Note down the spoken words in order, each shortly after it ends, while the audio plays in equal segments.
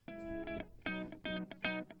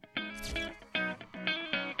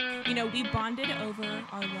We bonded over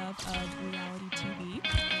our love of reality TV.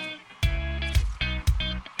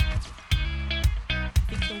 I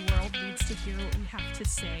think the world needs to hear what we have to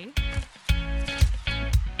say.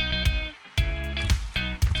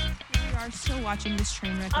 We are still watching this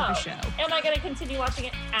train wreck of a show. Am I going to continue watching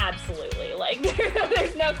it? Absolutely.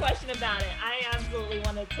 There's no question about it. I absolutely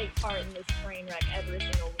want to take part in this train wreck every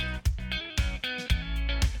single week.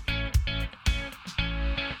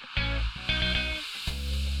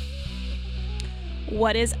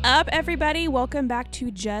 What is up, everybody? Welcome back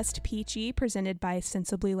to Just Peachy, presented by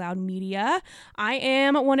Sensibly Loud Media. I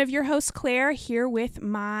am one of your hosts, Claire, here with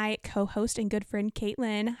my co-host and good friend,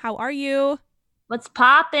 Caitlin. How are you? What's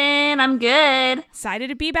poppin'? I'm good. Excited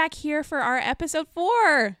to be back here for our episode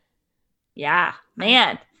 4. Yeah,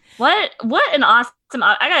 man. What an awesome...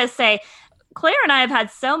 I gotta say, Claire and I have had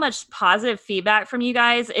so much positive feedback from you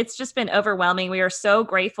guys. It's just been overwhelming. We are so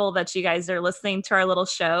grateful that you guys are listening to our little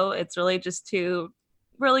show. It's really just two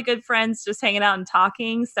really good friends just hanging out and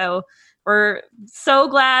talking. So we're so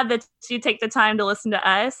glad that you take the time to listen to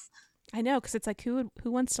us. I know, because it's like, who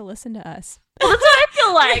wants to listen to us? Well, that's what I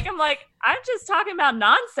feel like. I'm just talking about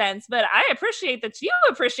nonsense, but I appreciate that you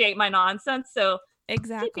appreciate my nonsense. So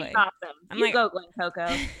exactly. Awesome. You go, Glen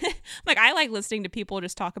Coco. I like listening to people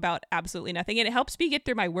just talk about absolutely nothing, and it helps me get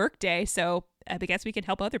through my work day. So I guess we can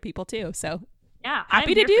help other people too. So yeah,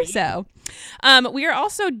 happy to do so. We are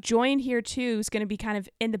also joined here too, who's going to be kind of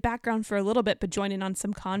in the background for a little bit, but joining on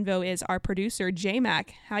some convo is our producer,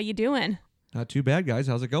 J-Mac. How you doing? Not too bad, guys.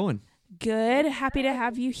 How's it going? Good. Happy to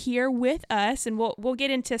have you here with us, and we'll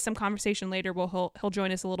get into some conversation later. He'll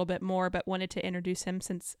join us a little bit more, but wanted to introduce him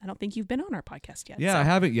since I don't think you've been on our podcast yet. Yeah, so. I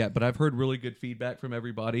haven't yet, but I've heard really good feedback from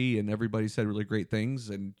everybody, and everybody said really great things,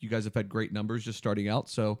 and you guys have had great numbers just starting out,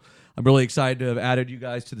 so I'm really excited to have added you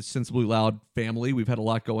guys to the Sensibly Loud family. We've had a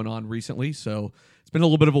lot going on recently, so it's been a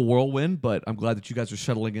little bit of a whirlwind, but I'm glad that you guys are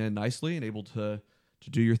settling in nicely and able to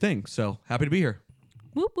do your thing. So happy to be here.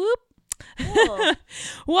 Whoop whoop. Cool.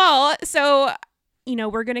 Well, so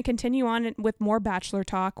we're going to continue on with more Bachelor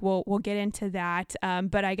talk. We'll get into that.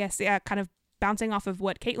 But I guess, kind of bouncing off of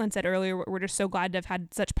what Caitlin said earlier, we're just so glad to have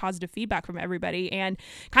had such positive feedback from everybody. And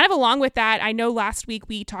kind of along with that, I know last week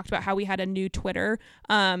we talked about how we had a new Twitter,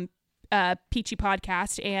 Peachy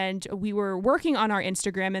podcast, and we were working on our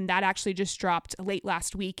Instagram, and that actually just dropped late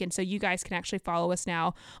last week. And so you guys can actually follow us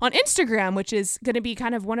now on Instagram, which is going to be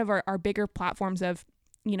kind of one of our bigger platforms of,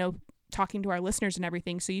 talking to our listeners and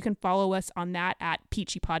everything. So you can follow us on that at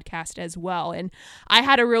Peachy Podcast as well. And I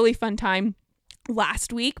had a really fun time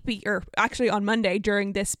last week, or actually on Monday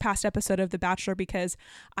during this past episode of The Bachelor, because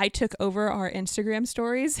I took over our Instagram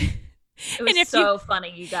stories. It was so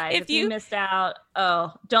funny, you guys. If you missed out,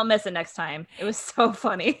 don't miss it next time. It was so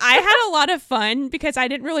funny. I had a lot of fun because I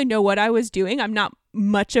didn't really know what I was doing. I'm not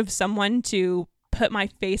much of someone to put my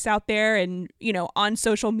face out there and, on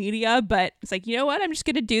social media, but it's like, you know what? I'm just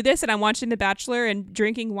going to do this, and I'm watching The Bachelor and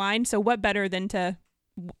drinking wine. So what better than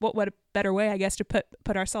what a better way, I guess, to put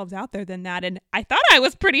ourselves out there than that. And I thought I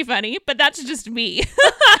was pretty funny, but that's just me.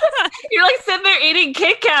 You're sitting there eating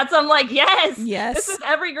Kit Kats. I'm like, yes. This is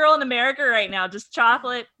every girl in America right now. Just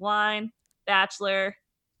chocolate, wine, Bachelor.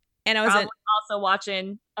 And I was also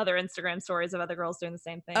watching other Instagram stories of other girls doing the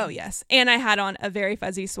same thing. Oh, yes. And I had on a very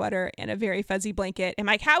fuzzy sweater and a very fuzzy blanket. And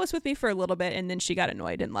my cat was with me for a little bit, and then she got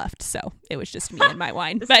annoyed and left. So it was just me and my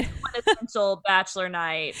wine. But quintessential Bachelor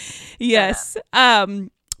night. Yes.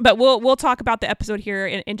 But we'll talk about the episode here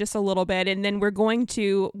in just a little bit. And then we're going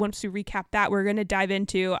to, once we recap that, we're going to dive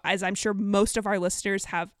into, as I'm sure most of our listeners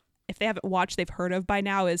have, if they haven't watched, they've heard of by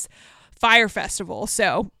now, is Fyre Festival.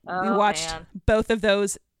 So we watched both of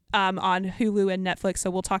those on Hulu and Netflix. So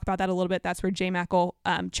we'll talk about that a little bit. That's where J-Mac will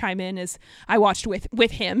chime in, as I watched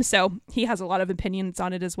with him. So he has a lot of opinions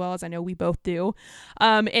on it as well, as I know we both do.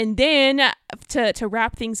 And then to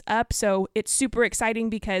wrap things up, so it's super exciting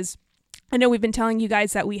because I know we've been telling you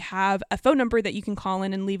guys that we have a phone number that you can call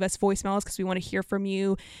in and leave us voicemails because we want to hear from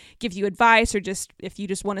you, give you advice, or just if you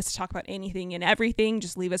just want us to talk about anything and everything,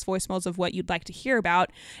 just leave us voicemails of what you'd like to hear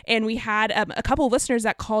about. And we had a couple of listeners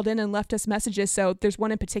that called in and left us messages. So there's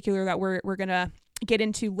one in particular that we're going to get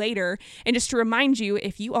into later. And just to remind you,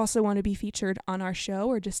 if you also want to be featured on our show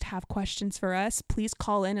or just have questions for us, please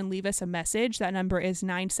call in and leave us a message. That number is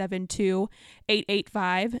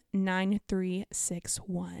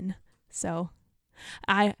 972-885-9361. So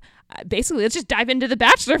I basically, let's just dive into The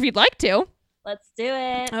Bachelor if you'd like to. Let's do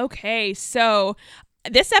it. Okay. So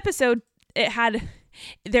this episode,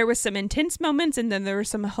 there was some intense moments and then there were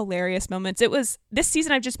some hilarious moments. This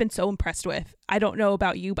season I've just been so impressed with. I don't know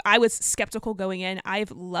about you, but I was skeptical going in.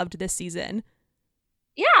 I've loved this season.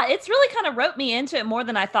 Yeah, it's really kind of roped me into it more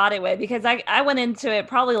than I thought it would, because I went into it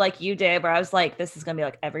probably like you did, where I was like, this is going to be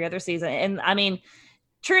like every other season. And I mean,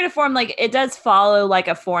 true to form, like it does follow like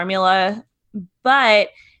a formula, but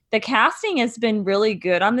the casting has been really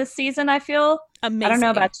good on this season, I feel. Amazing. I don't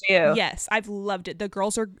know about you. Yes, I've loved it.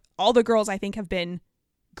 All the girls I think have been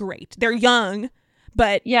great. They're young,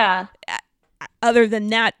 but yeah, other than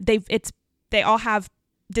that, they all have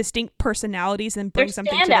distinct personalities and bring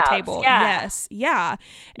something to the table. Yeah. Yes. Yeah.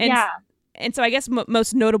 And so I guess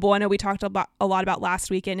most notable, I know we talked a lot about last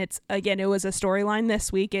week, and it was a storyline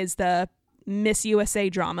this week, is the Miss USA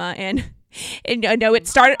drama. And I know it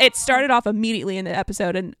started off immediately in the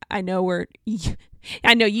episode, and I know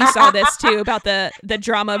you saw this too, about the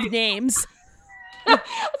drama of names.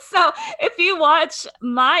 So if you watch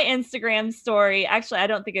my Instagram story, actually, I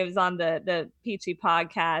don't think it was on the Peachy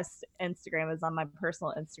podcast Instagram. It was on my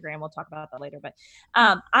personal Instagram. We'll talk about that later. But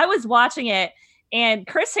I was watching it, and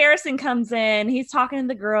Chris Harrison comes in. He's talking to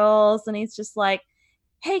the girls, and he's just like,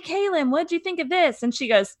 "Hey, Kaylin, what'd you think of this?" And she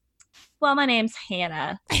goes, "Well, my name's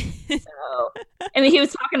Hannah." So, I mean, he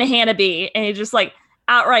was talking to Hannah B, and he just like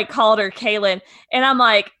outright called her Kaylin. And I'm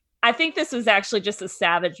like, I think this was actually just a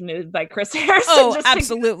savage move by Chris Harrison. Oh, just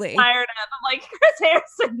absolutely. Fired up. I'm like, Chris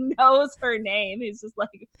Harrison knows her name. He's just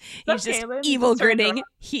like, he's just evil grinning.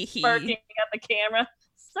 Barking at the camera.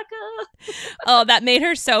 Sucker. Oh, that made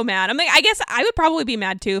her so mad. I'm like, I guess I would probably be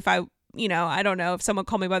mad too if I don't know, if someone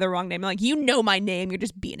called me by the wrong name. I'm like, my name. You're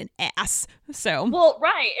just being an ass. So. Well,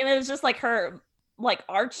 right. And it was just like her like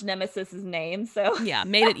arch nemesis's name, so yeah,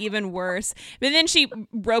 made it even worse. But then she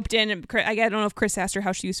roped in, and I don't know if Chris asked her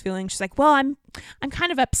how she was feeling. She's like, "Well, I'm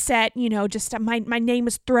kind of upset, just my name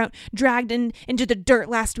was dragged into the dirt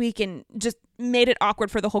last week, and just made it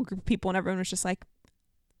awkward for the whole group of people." And everyone was just like,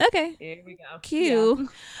 "Okay, here we go, cue."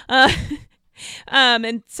 Yeah.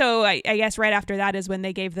 And so I guess right after that is when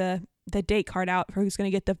they gave the date card out for who's going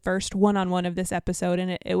to get the first one-on-one of this episode,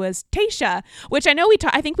 and it was Tayshia, which I know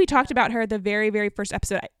I think we talked about her the very, very first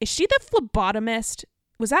episode. Is she the phlebotomist?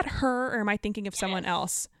 Was that her, or am I thinking of someone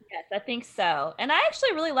else? Yes, I think so. And I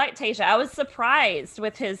actually really liked Tayshia. I was surprised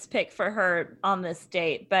with his pick for her on this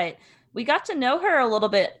date, but we got to know her a little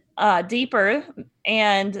bit deeper,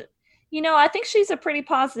 and I think she's a pretty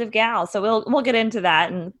positive gal. So we'll get into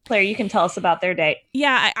that. And Claire, you can tell us about their date.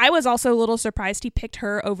 Yeah, I was also a little surprised he picked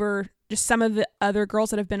her over just some of the other girls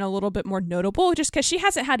that have been a little bit more notable, just because she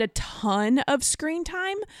hasn't had a ton of screen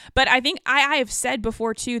time. But I think I have said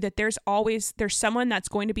before too that there's someone that's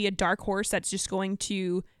going to be a dark horse that's just going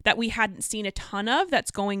to, that we hadn't seen a ton of,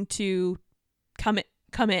 that's going to come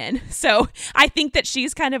in. So I think that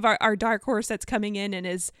she's kind of our dark horse that's coming in and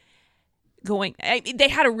is going. They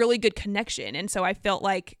had a really good connection, and so I felt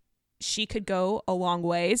like she could go a long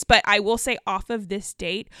ways. But I will say, off of this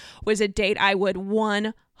date was a date I would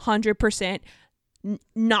 100%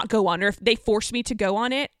 not go on, or if they forced me to go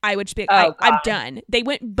on it, I would just be like, I'm done. They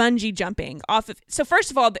went bungee jumping off of. So first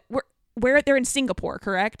of all, they're in Singapore,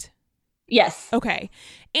 correct? Yes. Okay.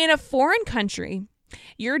 In a foreign country,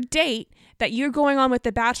 your date that you're going on with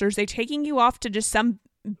the Bachelors, they're taking you off to just some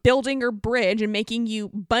building or bridge and making you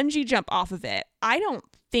bungee jump off of it. I don't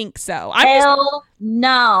think so.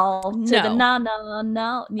 No.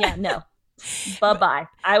 Yeah, no. Bye-bye.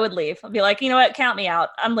 I would leave. I'd be like, you know what? Count me out.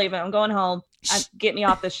 I'm leaving. I'm going home. Get me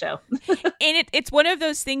off this show. And it's one of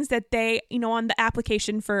those things that they, on the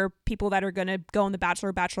application for people that are going to go on the Bachelor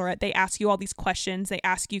or Bachelorette, they ask you all these questions. They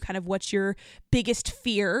ask you kind of what's your biggest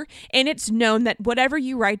fear. And it's known that whatever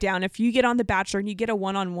you write down, if you get on the Bachelor and you get a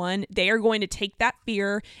one-on-one, they are going to take that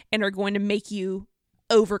fear and are going to make you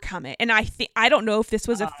overcome it. And I don't know if this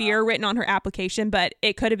was a fear written on her application, but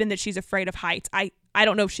it could have been that she's afraid of heights. I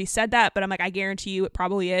don't know if she said that, but I'm like, I guarantee you it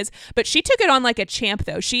probably is. But she took it on like a champ,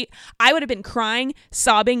 though. I would have been crying,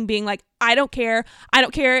 sobbing, being like, I don't care. I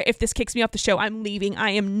don't care if this kicks me off the show. I'm leaving.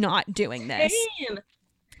 I am not doing this. Same.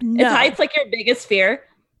 No. Is heights like your biggest fear?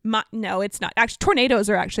 No, it's not. Actually, tornadoes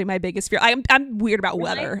are actually my biggest fear. I'm weird about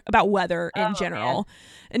weather in general. Man.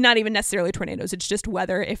 And not even necessarily tornadoes. It's just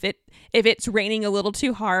weather. If it's raining a little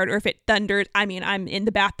too hard, or if it thunders, I'm in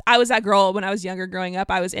the bath. I was that girl when I was younger growing up.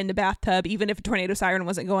 I was in the bathtub. Even if a tornado siren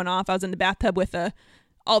wasn't going off, I was in the bathtub with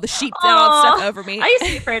all the sheets and all the stuff over me. I used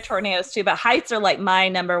to be afraid of tornadoes too, but heights are like my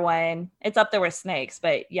number one. It's up there with snakes.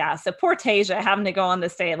 But yeah, so poor Tayshia having to go on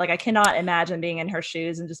this date. Like, I cannot imagine being in her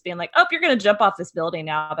shoes and just being like, oh, you're going to jump off this building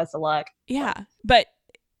now. Best of luck. Yeah. But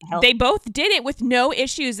they both did it with no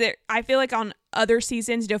issues. That I feel like on other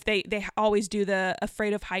seasons, if they always do the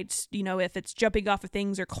afraid of heights, if it's jumping off of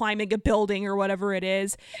things or climbing a building or whatever it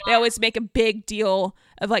is, they always make a big deal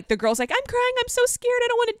of like the girl's like, I'm crying, I'm so scared, I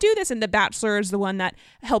don't want to do this, and the Bachelor is the one that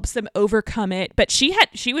helps them overcome it. But she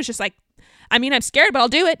was just like, I mean, I'm scared, but I'll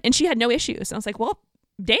do it, and she had no issues. And I was like, well,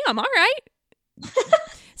 damn, all right.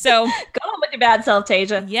 So go on with your bad self,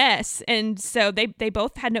 Tasia. Yes. And so they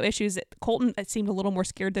both had no issues. Colton seemed a little more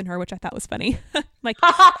scared than her, which I thought was funny. Like,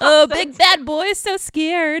 oh, big bad boy is so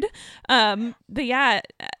scared. But yeah,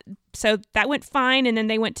 so that went fine. And then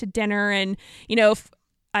they went to dinner, and,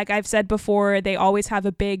 like I've said before, they always have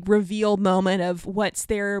a big reveal moment of what's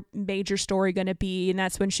their major story going to be. And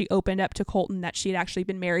that's when she opened up to Colton that she had actually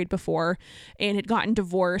been married before and had gotten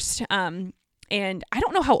divorced. And I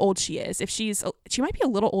don't know how old she is. She might be a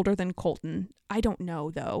little older than Colton. I don't know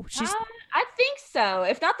though. She's I think so.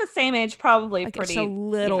 If not the same age, probably like pretty a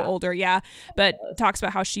little older. Yeah. But talks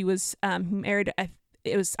about how she was married.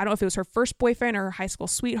 I don't know if it was her first boyfriend or her high school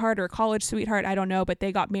sweetheart or college sweetheart. I don't know, but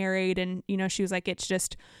they got married, and, she was like, it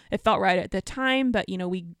felt right at the time, but,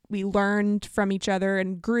 we learned from each other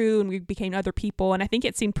and grew, and we became other people. And I think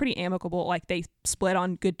it seemed pretty amicable. Like they split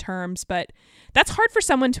on good terms, but that's hard for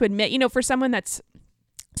someone to admit, for someone that's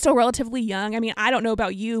still relatively young. I mean, I don't know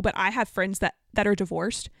about you, but I have friends that are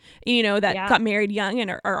divorced, that got married young and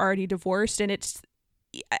are already divorced. And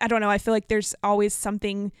I don't know. I feel like there's always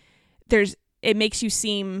something, it makes you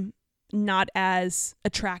seem not as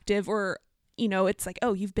attractive, or, it's like,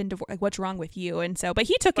 oh, you've been divorced. Like, what's wrong with you? And so, but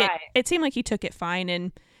he took it seemed like he took it fine,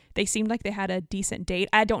 and they seemed like they had a decent date.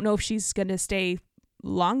 I don't know if she's going to stay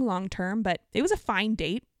long term, but it was a fine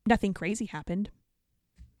date. Nothing crazy happened.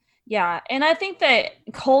 Yeah. And I think that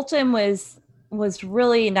Colton was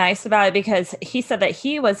really nice about it, because he said that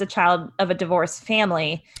he was a child of a divorced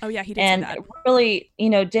family. Oh yeah, he did. And say that. Really,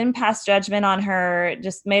 didn't pass judgment on her,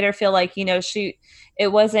 just made her feel like,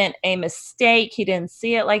 it wasn't a mistake. He didn't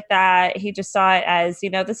see it like that. He just saw it as,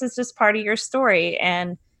 this is just part of your story,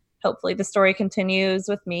 and hopefully the story continues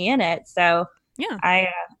with me in it. So yeah,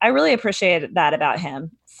 I really appreciated that about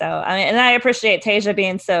him. So, I mean, and I appreciate Tasia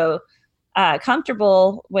being so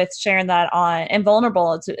comfortable with sharing that on, and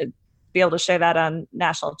vulnerable to be able to share that on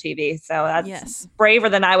national TV. So that's braver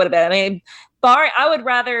than I would have been. I mean, I would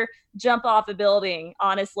rather jump off a building,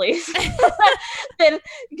 honestly, than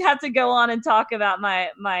have to go on and talk about my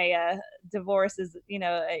divorces,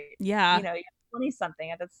 20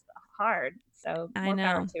 something. That's hard. So more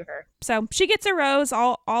power to her. So she gets a rose.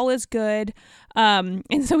 All is good. And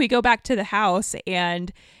so we go back to the house,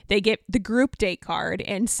 and they get the group date card.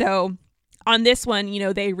 And so on this one,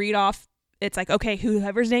 they read off, it's like, okay,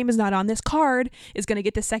 whoever's name is not on this card is going to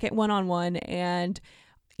get the second one-on-one. And,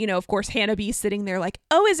 of course, Hannah B's sitting there like,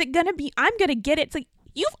 oh, is it going to be, I'm going to get it. It's like,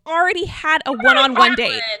 you've already had a one-on-one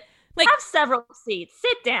date. Like, have several seats.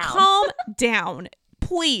 Sit down. Calm down,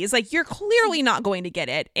 please. Like, you're clearly not going to get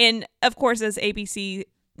it. And, of course, as ABC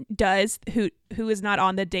does, who is not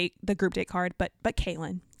on the group date card, but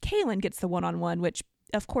Kaylin. Kaylin gets the one-on-one, which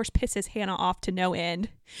of course pisses Hannah off to no end,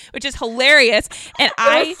 which is hilarious. And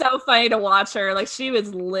it was so funny to watch her. Like, she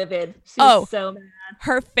was livid. She was so mad.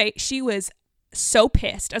 Her face, she was so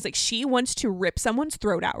pissed. I was like, she wants to rip someone's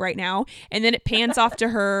throat out right now. And then it pans off to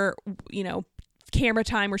her, camera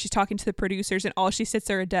time where she's talking to the producers, and all she sits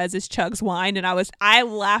there and does is chugs wine. And I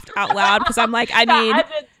laughed out loud, because I'm like, I mean, I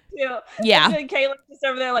did too. Yeah. And Kaylin just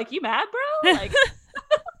over there like, you mad, bro? Like,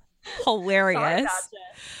 hilarious.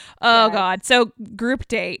 Oh, yeah. God. So group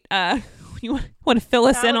date. You want to fill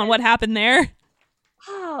us in on what happened there?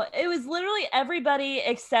 Oh, it was literally everybody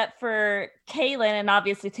except for Kaylin, and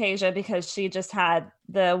obviously Tasia, because she just had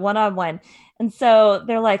the one-on-one. And so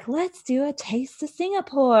they're like, let's do a taste of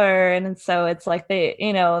Singapore. And so it's like they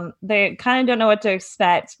kind of don't know what to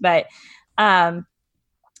expect. But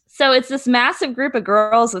so it's this massive group of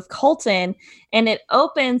girls with Colton, and it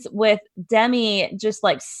opens with Demi just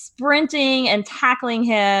like sprinting and tackling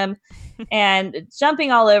him and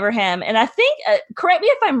jumping all over him. And I think, correct me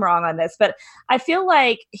if I'm wrong on this, but I feel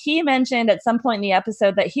like he mentioned at some point in the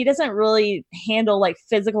episode that he doesn't really handle like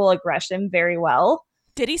physical aggression very well.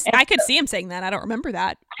 Did he? I could see him saying that. I don't remember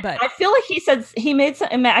that, but I feel like he said he made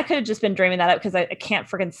some. I could have just been dreaming that up, because I can't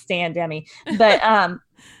freaking stand Demi. But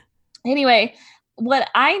anyway, what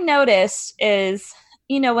I noticed is,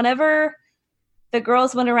 whenever the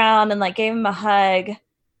girls went around and like gave him a hug,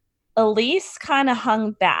 Elise kind of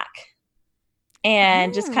hung back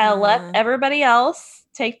and just kind of let everybody else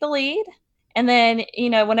take the lead. And then,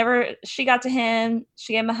 whenever she got to him,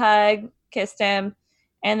 she gave him a hug, kissed him,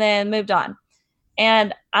 and then moved on.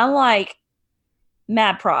 And I'm like,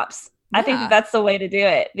 mad props. I think that's the way to do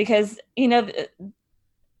it because,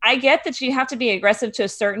 I get that you have to be aggressive to a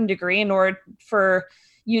certain degree in order for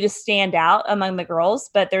you to stand out among the girls,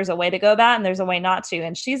 but there's a way to go about it and there's a way not to.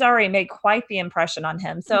 And she's already made quite the impression on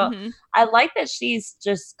him. So I like that she's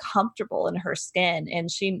just comfortable in her skin and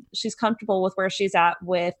she's comfortable with where she's at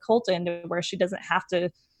with Colton, where she doesn't have to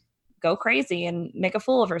go crazy and make a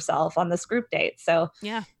fool of herself on this group date. So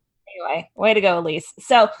anyway, way to go, Elise.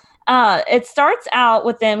 So it starts out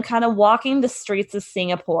with them kind of walking the streets of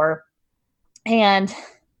Singapore. And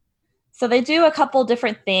so they do a couple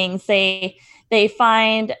different things. They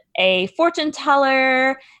find a fortune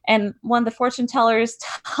teller, and one of the fortune tellers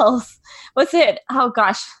tells, what's it? Oh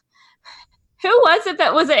gosh, who was it?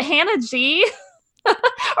 Was it Hannah G, or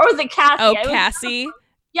was it Cassie? Oh, Cassie.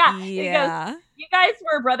 Yeah. It goes, you guys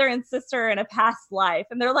were brother and sister in a past life,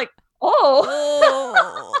 and they're like,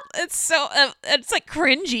 oh, it's so it's like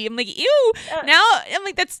cringy. I'm like, ew. Now I'm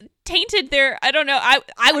like, that's tainted there. I don't know.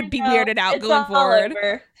 I would be weirded out it's going forward.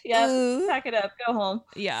 Over. Yeah, pack it up, go home.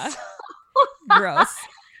 Yeah, gross.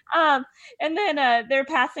 And then they're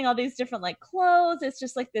passing all these different like clothes. It's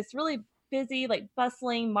just like this really busy, like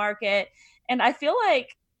bustling market, and I feel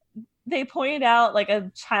like they pointed out like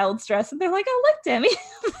a child's dress and they're like, oh, look, Demi,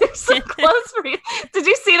 there's some clothes for you. Did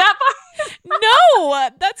you see that part? No,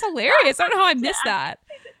 that's hilarious. I don't know how I missed that.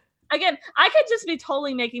 Again, I could just be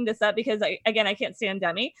totally making this up because I can't stand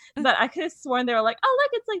Demi, but I could have sworn they were like, oh, look,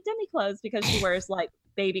 it's like Demi clothes because she wears like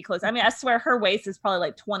baby clothes. I mean, I swear her waist is probably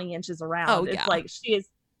like 20 inches around. Oh, it's like she is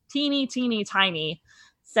teeny, teeny, tiny.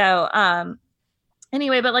 So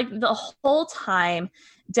anyway, but like the whole time,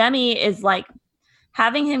 Demi is like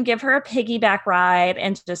having him give her a piggyback ride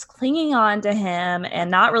and just clinging on to him and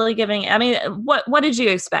not really giving, I mean, what did you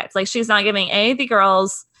expect? Like, she's not giving any of the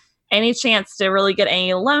girls any chance to really get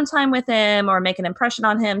any alone time with him or make an impression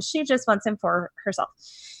on him. She just wants him for herself.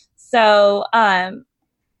 So,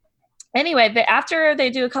 anyway, after they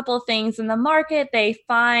do a couple of things in the market, they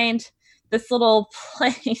find this little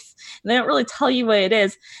place. They don't really tell you what it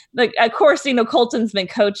is. Like, of course, Colton's been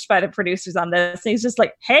coached by the producers on this. And he's just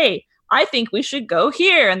like, hey, I think we should go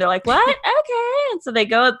here. And they're like, what? Okay. And so they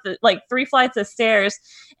go up the, like 3 flights of stairs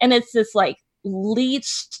and it's this like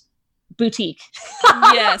leech boutique.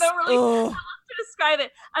 Yes. I don't really know how to describe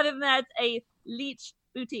it other than that it's a leech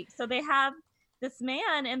boutique. So they have this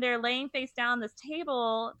man and they're laying face down on this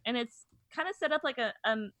table and it's kind of set up like a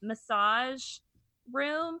massage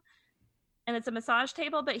room and it's a massage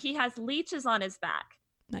table, but he has leeches on his back.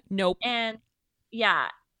 Nope. And yeah.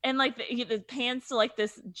 And like the pans to like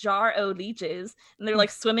this jar of leeches and they're like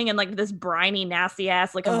swimming in like this briny, nasty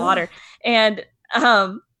ass looking water. And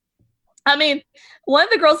I mean, one of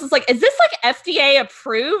the girls is like, is this like FDA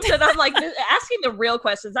approved? And I'm like asking the real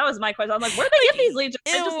questions. That was my question. I'm like, where do they get these leeches?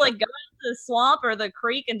 They just like go into the swamp or the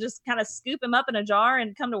creek and just kind of scoop them up in a jar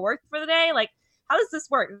and come to work for the day. Like, how does this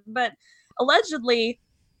work? But allegedly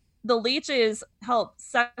the leeches help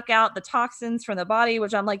suck out the toxins from the body,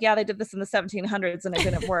 which I'm like, yeah, they did this in the 1700s and it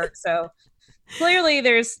didn't work. So clearly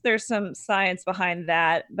there's some science behind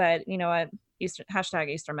that, but you know what? Eastern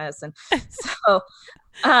medicine. So,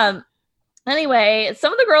 anyway,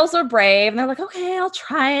 some of the girls are brave and they're like, okay, I'll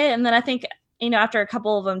try it. And then I think, after a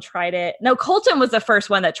couple of them tried it, no, Colton was the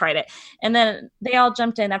first one that tried it. And then they all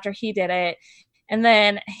jumped in after he did it. And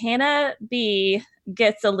then Hannah B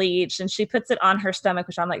gets a leech and she puts it on her stomach,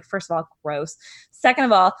 which I'm like, first of all, gross. Second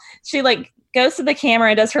of all, she like goes to the camera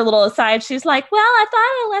and does her little aside. She's like, well, I thought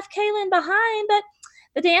I left Kaylin behind, but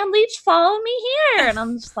the damn leech followed me here. And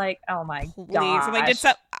I'm just like, oh my gosh. I'm like,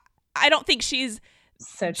 I don't think she's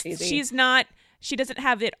so cheesy. She doesn't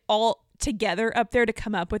have it all together up there to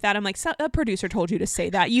come up with that. I'm like, a producer told you to say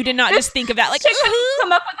that. You did not just think of that. Like, she couldn't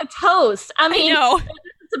come up with a toast. I mean, no.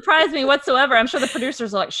 Surprised me whatsoever. I'm sure the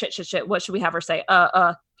producers are like, shit. What should we have her say?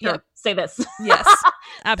 Here, say this. Yes,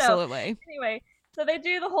 absolutely. Anyway, so they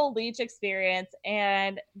do the whole leech experience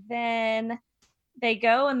and then they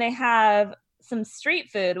go and they have some street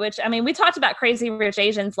food, which, I mean, we talked about Crazy Rich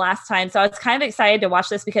Asians last time. So I was kind of excited to watch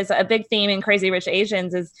this because a big theme in Crazy Rich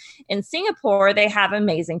Asians is in Singapore, they have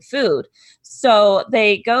amazing food. So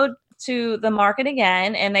they go to the market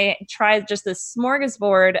again and they tried just this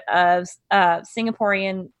smorgasbord of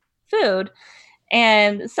Singaporean food,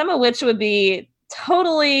 and some of which would be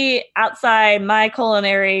totally outside my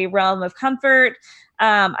culinary realm of comfort.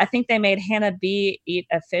 I think they made Hannah B eat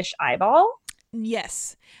a fish eyeball.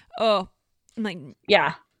 Yes. Oh, I'm like,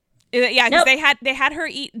 yeah. Yeah, because they had her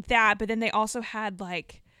eat that, but then they also had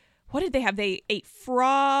like, what did they have? They ate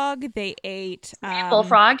frog. They ate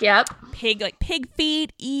bullfrog. Yep. Pig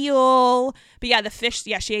feet, eel. But yeah, the fish.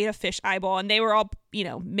 Yeah, she ate a fish eyeball, and they were all,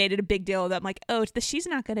 made it a big deal. That I'm like, oh, she's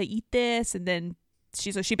not gonna eat this, and then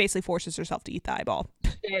she basically forces herself to eat the eyeball.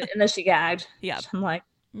 And then she gagged. Yeah. I'm like,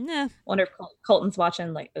 nah. Wonder if Colton's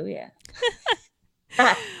watching. Like, oh yeah.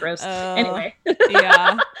 Gross. Anyway.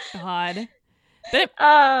 Yeah. God. But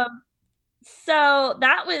so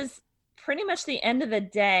that was pretty much the end of the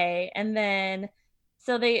day, and then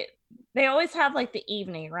so they always have like the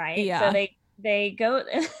evening, right? Yeah. So they go.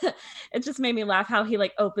 It just made me laugh how he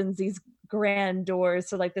like opens these grand doors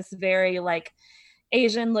to like this very like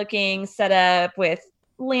Asian looking setup with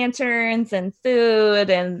lanterns and food,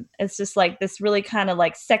 and it's just like this really kind of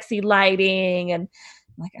like sexy lighting, and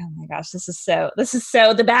I'm like, oh my gosh, this is so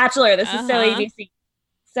The Bachelor. This is so ABC.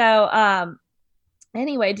 So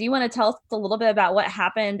anyway, do you want to tell us a little bit about what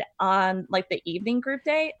happened on like the evening group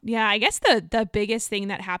date? Yeah, I guess the biggest thing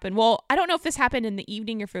that happened, well, I don't know if this happened in the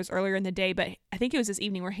evening or if it was earlier in the day, but I think it was this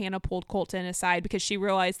evening where Hannah pulled Colton aside because she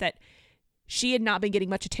realized that she had not been getting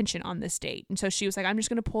much attention on this date. And so she was like, I'm just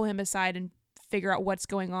going to pull him aside and figure out what's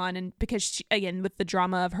going on. And because she, again, with the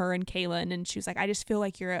drama of her and Kaylin, and she was like, I just feel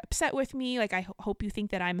like you're upset with me. Like, I hope you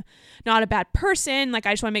think that I'm not a bad person. Like,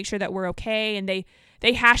 I just want to make sure that we're okay. And they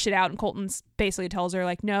hash it out, and Colton's basically tells her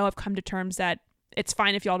like, no, I've come to terms that it's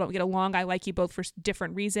fine if y'all don't get along. I like you both for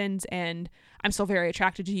different reasons, and I'm still very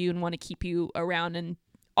attracted to you and want to keep you around, and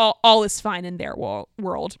all is fine in their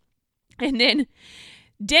world. And then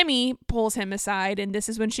Demi pulls him aside, and this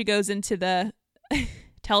is when she goes into the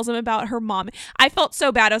tells him about her mom. I felt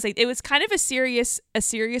so bad. I was like, it was kind of a serious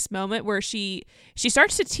moment where she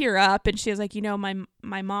starts to tear up, and she was like,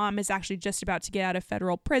 my mom is actually just about to get out of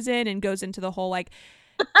federal prison, and goes into the whole like,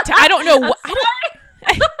 I don't know what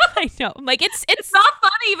I know. I'm like, it's not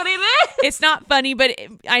funny, but it is. It's not funny, but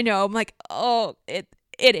I know. I'm like, oh, it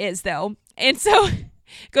is though. And so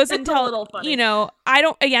goes into a little funny. I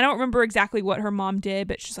don't remember exactly what her mom did,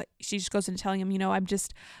 but she just goes into telling him,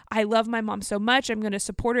 I love my mom so much. I'm going to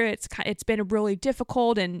support her. It's been really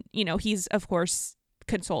difficult. And, he's of course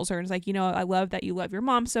consoles her and is like, I love that you love your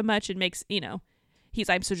mom so much. And makes, he's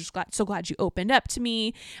like, I'm so glad you opened up to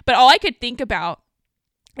me. But all I could think about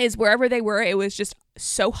is wherever they were, it was just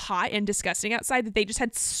so hot and disgusting outside that they just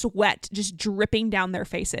had sweat just dripping down their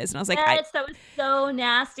faces. And I was like, yes, that was so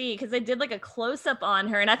nasty, because they did like a close up on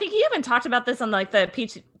her. And I think he even talked about this on like the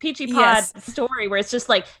Peachy Pod story, where it's just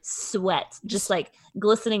like sweat, just like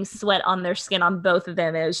glistening sweat on their skin on both of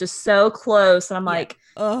them. It was just so close. And I'm like,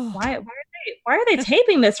 why are they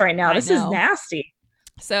taping this right now? This is nasty.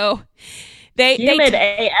 So they humid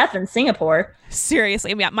AF in Singapore.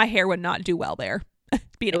 Seriously, I mean, my hair would not do well there.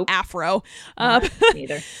 Be an afro.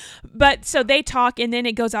 Neither. But so they talk, and then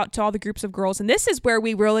it goes out to all the groups of girls, and this is where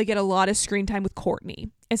we really get a lot of screen time with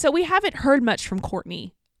Courtney. And so we haven't heard much from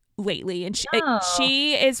Courtney lately, and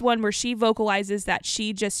she is one where she vocalizes that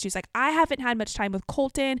she's like, I haven't had much time with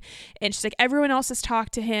Colton, and she's like, everyone else has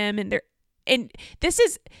talked to him, and this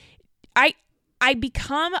is I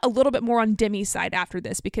become a little bit more on Demi's side after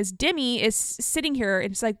this, because Demi is sitting here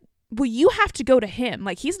and it's like, well, you have to go to him.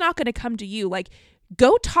 Like, he's not going to come to you. Like,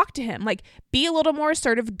 go talk to him. Like, be a little more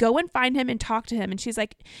assertive. Go and find him and talk to him. And she's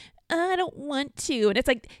like, I don't want to. And it's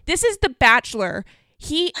like, this is The Bachelor.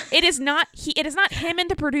 It is not him and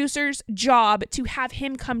the producer's job to have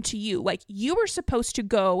him come to you. Like, you were supposed to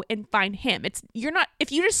go and find him.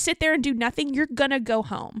 If you just sit there and do nothing, you're gonna go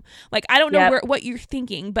home. Like, I don't know what you're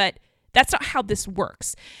thinking, but that's not how this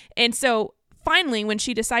works. And so finally, when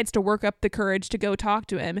she decides to work up the courage to go talk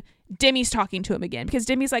to him, Demi's talking to him again, because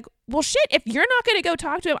Demi's like, well, shit, if you're not going to go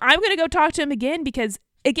talk to him, I'm going to go talk to him again, because,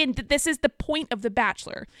 again, this is the point of The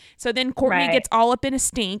Bachelor. So then Courtney gets all up in a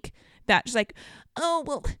stink that she's like, oh,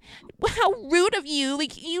 well, how rude of you.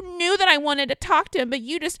 Like, you knew that I wanted to talk to him, but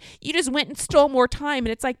you just went and stole more time.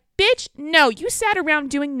 And it's like, bitch, no, you sat around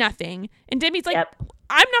doing nothing. And Demi's like,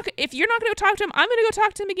 if you're not going to go talk to him, I'm going to go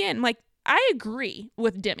talk to him again. I'm like, I agree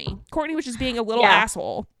with Demi. Courtney was just being a little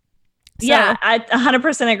asshole. So, yeah, I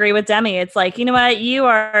 100% agree with Demi. It's like, you know what? You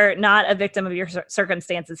are not a victim of your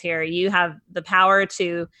circumstances here. You have the power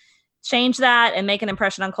to change that and make an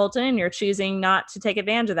impression on Colton, and you're choosing not to take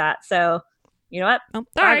advantage of that. So, you know what? Oh,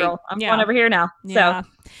 sorry, girl. I'm going over here now. Yeah. So,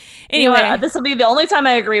 anyway, you know, this will be the only time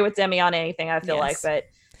I agree with Demi on anything, I feel like. But,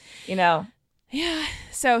 Yeah.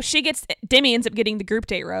 So Demi ends up getting the group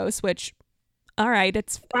date rose, which, all right,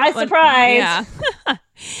 it's surprise. Yeah.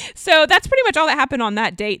 So that's pretty much all that happened on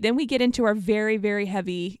that date. Then we get into our very, very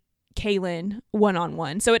heavy Kaylin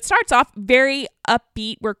one-on-one. So it starts off very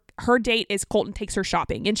upbeat, where her date is Colton takes her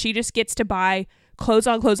shopping, and she just gets to buy clothes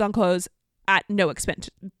on clothes on clothes at no expense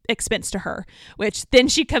expense to her, which then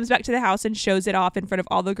she comes back to the house and shows it off in front of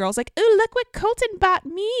all the girls, like, "Ooh, look what Colton bought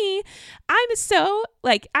me. I'm so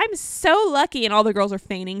lucky." And all the girls are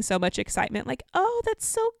feigning so much excitement, like, "Oh, that's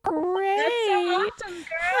so great. That's so awesome, girl.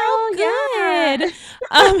 How good."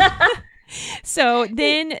 Yeah. So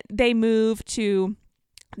then they move to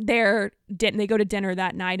they go to dinner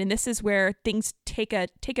that night, and this is where things take a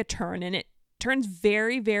turn, and it turns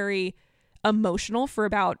very, very emotional for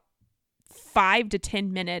about 5 to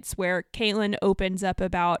 10 minutes, where Caitlin opens up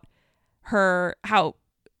about how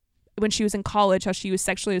when she was in college, how she was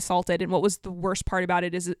sexually assaulted, and what was the worst part about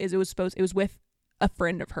it is it was with a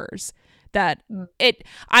friend of hers. I'm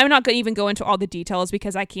not going to even go into all the details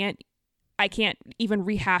because I can't even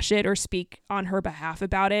rehash it or speak on her behalf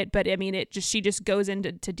about it. But I mean, she just goes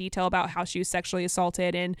into detail about how she was sexually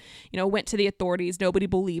assaulted and, went to the authorities. Nobody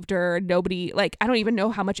believed her. Nobody, I don't even know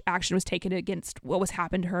how much action was taken against what was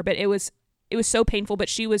happened to her, but it was so painful. But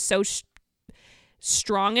she was so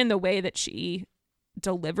strong in the way that she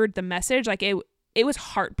delivered the message. It was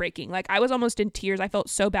heartbreaking. I was almost in tears. I felt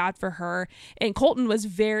so bad for her. And Colton was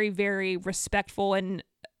very, very respectful and,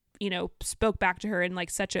 spoke back to her in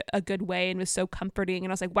such a good way and was so comforting.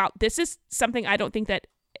 And I was like, wow, this is something I don't think that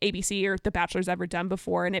ABC or The Bachelor's ever done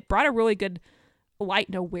before. And it brought a really good light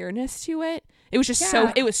and awareness to it. It was just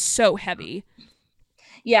it was so heavy.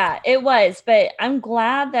 Yeah, it was. But I'm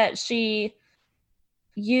glad that she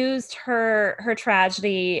used her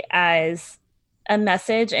tragedy as a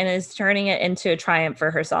message and is turning it into a triumph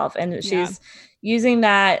for herself. And she's using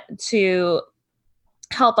that to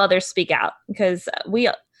help others speak out, because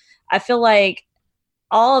I feel like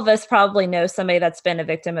all of us probably know somebody that's been a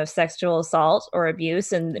victim of sexual assault or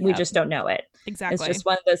abuse, and we just don't know it. Exactly. It's just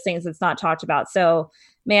one of those things that's not talked about. So,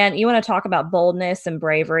 man, you want to talk about boldness and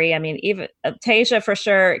bravery. I mean, even Tasia for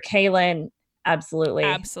sure, Kaylin,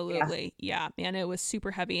 absolutely. Yeah, man, it was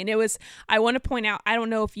super heavy. And I want to point out, I don't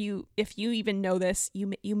know if you even know this,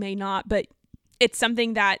 you may not, but it's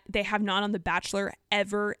something that they have not on The Bachelor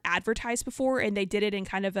ever advertised before. And they did it in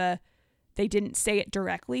kind of they didn't say it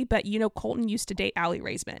directly, but Colton used to date Aly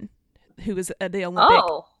Raisman, who was the Olympic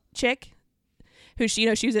chick, who she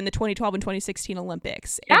was in the 2012 and 2016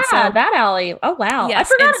 Olympics. Yeah, that Aly. Oh wow, yes,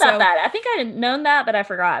 I forgot about that. I think I had known that, but I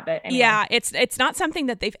forgot. But anyway. Yeah, it's not something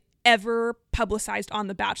that they've ever publicized on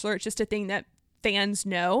The Bachelor. It's just a thing that fans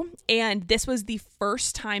know. And this was the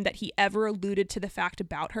first time that he ever alluded to the fact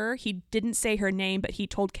about her. He didn't say her name, but he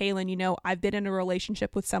told Kaylin, I've been in a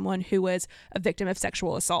relationship with someone who was a victim of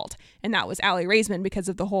sexual assault. And that was Aly Raisman, because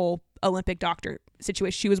of the whole Olympic doctor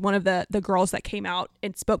situation. She was one of the girls that came out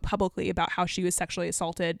and spoke publicly about how she was sexually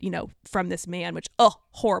assaulted, from this man, which,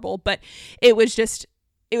 horrible. But it was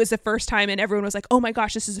the first time, and everyone was like, oh my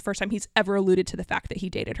gosh, this is the first time he's ever alluded to the fact that he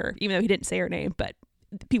dated her, even though he didn't say her name, but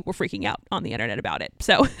people were freaking out on the internet about it.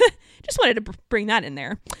 So just wanted to bring that in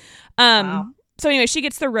there. Wow. So anyway, she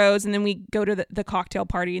gets the rose, and then we go to the cocktail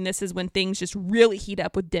party, and this is when things just really heat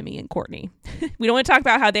up with Demi and Courtney. We don't want to talk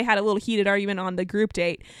about how they had a little heated argument on the group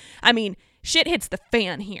date. I mean, shit hits the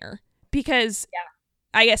fan here, because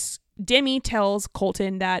I guess Demi tells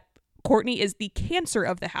Colton that Courtney is the cancer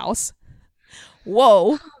of the house.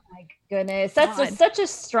 Whoa. Goodness, that's such a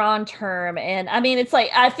strong term. And I mean, it's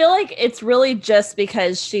I feel like it's really just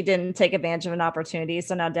because she didn't take advantage of an opportunity.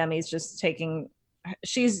 So now Demi's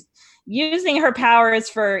she's using her powers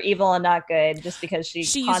for evil and not good, just because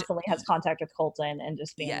she constantly has contact with Colton and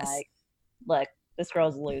just being like, look, this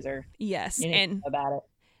girl's a loser. Yes. You need to know about it.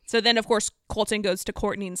 So then, of course, Colton goes to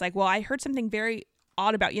Courtney and is like, well, I heard something very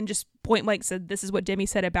odd about you, and just point blank said, this is what Demi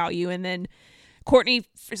said about you. And then Courtney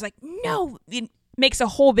is like, no, makes a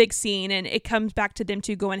whole big scene, and it comes back to them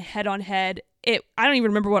two going head on head. I don't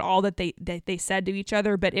even remember what all that they said to each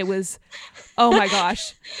other, but it was, oh my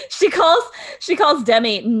gosh. She calls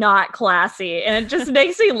Demi not classy, and it just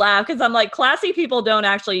makes me laugh, because I'm like, classy people don't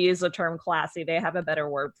actually use the term classy. They have a better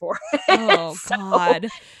word for it. Oh God.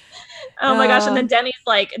 Oh my gosh. And then Demi's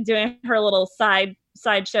doing her little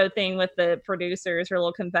sideshow thing with the producers, her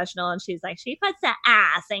little confessional, and she's like, she puts the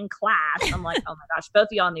ass in class. I'm like, oh my gosh, both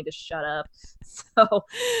of y'all need to shut up. So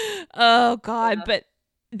oh God. But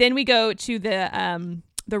then we go to the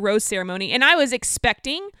rose ceremony, and I was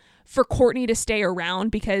expecting for Courtney to stay around,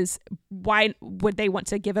 because why would they want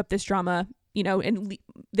to give up this drama, and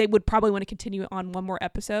they would probably want to continue on one more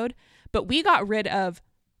episode. But we got rid of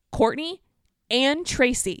Courtney and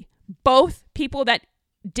Tracy, both people that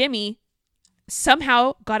Demi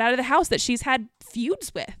somehow got out of the house that she's had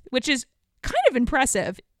feuds with, which is kind of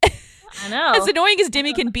impressive. I know. As annoying as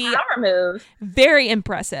Demi can be, power move. Very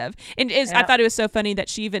impressive. And I thought it was so funny that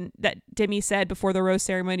that Demi said before the rose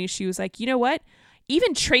ceremony, she was like, you know what?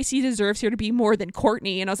 even Tracy deserves her to be more than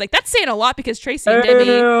Courtney. And I was like, that's saying a lot because Tracy and Demi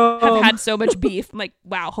have had so much beef. I'm like,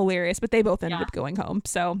 wow, hilarious. But they both ended up going home.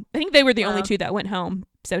 So I think they were the only two that went home.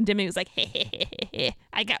 So Demi was like, hey,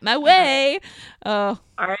 I got my way.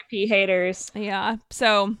 R.I.P. haters. Yeah.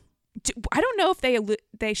 So I don't know if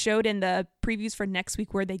they showed in the previews for next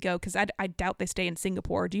week where they go, because I doubt they stay in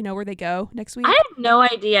Singapore. Do you know where they go next week? I have no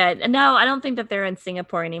idea. No, I don't think that they're in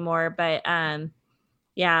Singapore anymore. But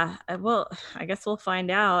yeah, well, I guess we'll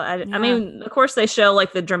find out. I mean, of course they show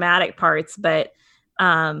like the dramatic parts, but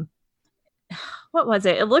what was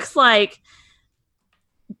it? It looks like,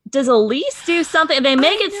 does Elise do something? They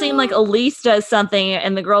make it seem like Elise does something,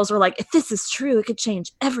 and the girls were like, if this is true, it could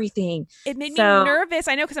change everything. It made me nervous.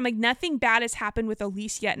 I know, because I'm like, nothing bad has happened with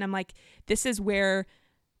Elise yet, and I'm like, this is where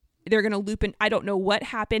they're going to loop in. I don't know what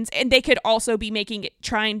happens. And they could also be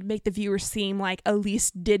trying to make the viewers seem like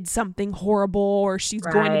Elise did something horrible, or she's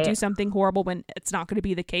going to do something horrible, when it's not going to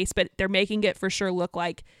be the case. But they're making it for sure look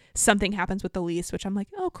like something happens with Elise, which I'm like,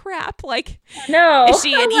 oh crap. Like, no, is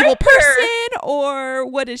she an evil person, or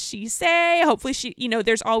what does she say? Hopefully she,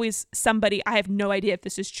 there's always somebody. I have no idea if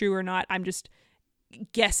this is true or not. I'm just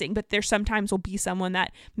guessing, but there sometimes will be someone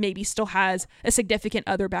that maybe still has a significant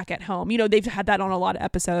other back at home. They've had that on a lot of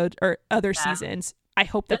episodes or other seasons. I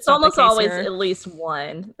hope that's not almost the case always here. At least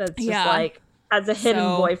one that's just like has a hidden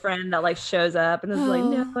boyfriend that like shows up and is like,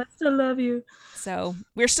 no, I still love you. So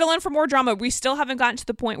we're still in for more drama. We still haven't gotten to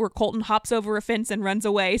the point where Colton hops over a fence and runs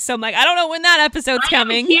away. So I'm like, I don't know when that episode's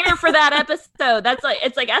coming. I'm here for that episode. That's like,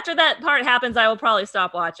 it's like after that part happens, I will probably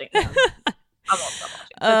stop watching. I won't stop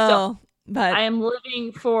watching. But I am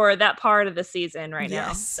living for that part of the season right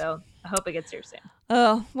now. So I hope it gets here soon.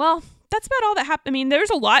 Oh, well, that's about all that happened. I mean,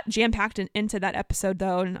 there's a lot jam-packed into that episode,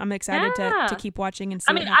 though, and I'm excited to keep watching and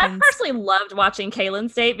see what happens. I personally loved watching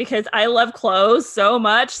Kaylin's date because I love clothes so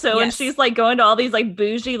much. So when she's like going to all these like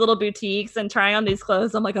bougie little boutiques and trying on these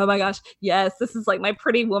clothes, I'm like, oh my gosh, yes, this is like my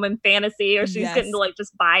pretty woman fantasy. Or she's getting to like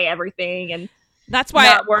just buy everything and that's why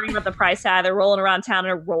not worrying about the price tag. They're rolling around town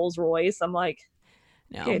in a Rolls Royce. I'm like,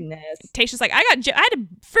 no. Goodness. Tasha's like, I had a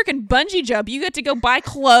freaking bungee jump. You get to go buy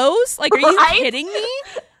clothes? Like, are you kidding me?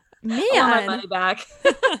 Man. I want my money back.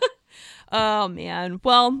 Oh, man.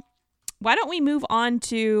 Well, why don't we move on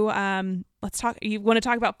to, let's talk. You want to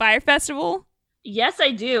talk about Fyre Festival? Yes,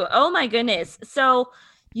 I do. Oh, my goodness. So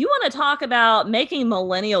you want to talk about making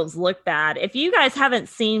millennials look bad. If you guys haven't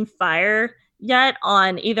seen Fyre yet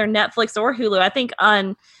on either Netflix or Hulu, I think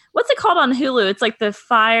on... What's it called on Hulu? It's like the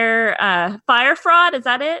Fyre Fraud. Is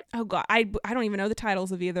that it? Oh, God. I don't even know the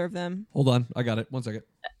titles of either of them. Hold on. I got it. 1 second.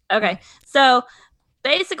 Okay. So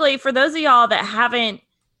basically, for those of y'all that haven't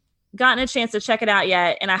gotten a chance to check it out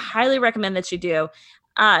yet, and I highly recommend that you do,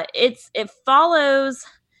 it follows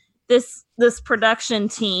this production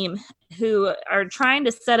team who are trying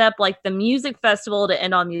to set up like the music festival to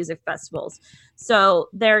end all music festivals. So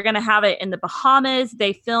they're going to have it in the Bahamas.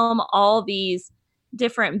 They film all these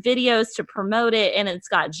different videos to promote it, and it's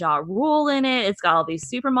got Ja Rule in it. It's got all these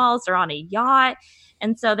supermodels. They're on a yacht,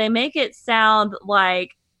 and so they make it sound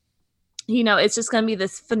like, it's just going to be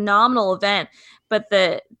this phenomenal event. But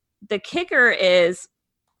the kicker is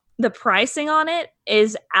the pricing on it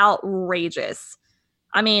is outrageous.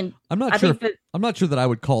 I mean, I'm not sure that I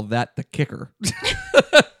would call that the kicker.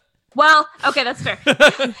 Well, okay, that's fair.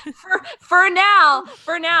 for now,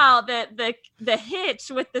 the hitch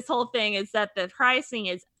with this whole thing is that the pricing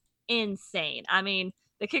is insane. I mean,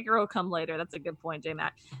 the kicker will come later. That's a good point,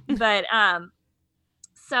 J-Mac. But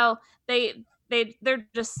so they're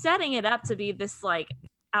just setting it up to be this like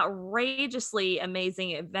outrageously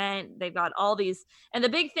amazing event. They've got all these, and the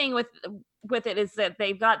big thing with it is that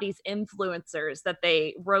they've got these influencers that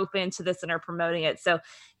they rope into this and are promoting it. So,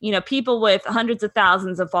 people with hundreds of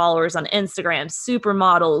thousands of followers on Instagram,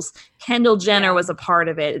 supermodels, Kendall Jenner was a part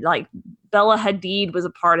of it. Like Bella Hadid was a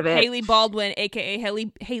part of it. Hailey Baldwin, aka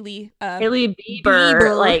Hailey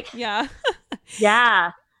Bieber. Like, yeah.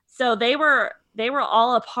 Yeah. So they were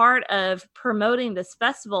all a part of promoting this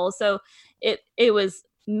festival. So it was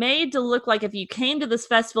made to look like if you came to this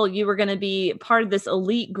festival, you were going to be part of this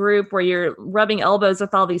elite group where you're rubbing elbows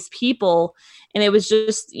with all these people. And it was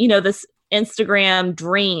just, this Instagram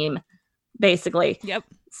dream, basically. Yep.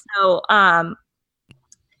 So,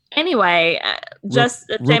 anyway, just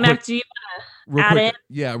J-Mac, do you want to add in?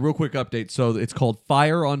 Yeah, real quick update. So it's called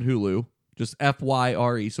Fyre on Hulu, just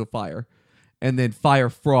Fyre, so Fyre, and then Fyre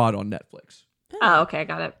Fraud on Netflix. Oh, okay.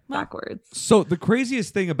 Got it backwards. So the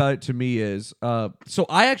craziest thing about it to me is, so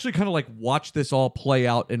I actually kind of like watched this all play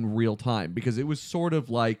out in real time because it was sort of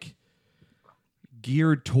like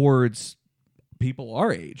geared towards people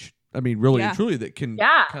our age. I mean, really Yeah. and truly, that can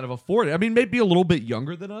Yeah. kind of afford it. I mean, maybe a little bit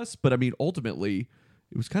younger than us, but I mean, ultimately,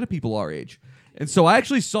 it was kind of people our age. And so I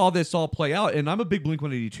actually saw this all play out, and I'm a big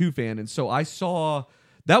Blink-182 fan, and so I saw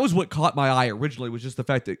that was what caught my eye originally, was just the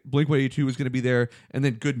fact that Blink-182 was going to be there, and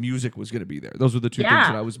then good music was going to be there. Those were the two things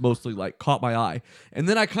that I was mostly like caught my eye. And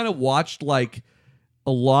then I kind of watched like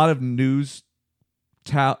a lot of news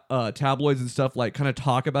tabloids and stuff like kind of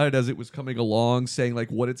talk about it as it was coming along, saying like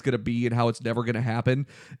what it's going to be and how it's never going to happen.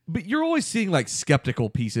 But you're always seeing like skeptical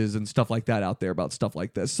pieces and stuff like that out there about stuff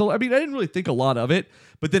like this. So I mean, I didn't really think a lot of it,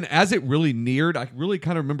 but then as it really neared, I really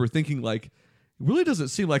kind of remember thinking like, it really doesn't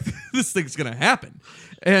seem like this thing's going to happen.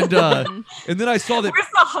 And and then I saw that where's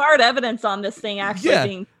the hard evidence on this thing actually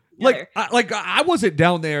being together? I wasn't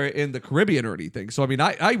down there in the Caribbean or anything, so I mean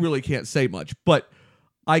I really can't say much, but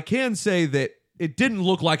I can say that it didn't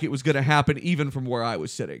look like it was going to happen even from where I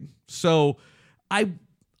was sitting. So I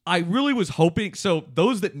really was hoping. So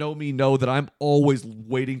those that know me know that I'm always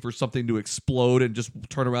waiting for something to explode and just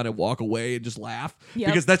turn around and walk away and just laugh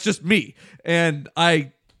because that's just me. And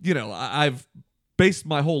I've based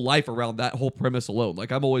my whole life around that whole premise alone.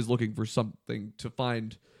 Like I'm always looking for something to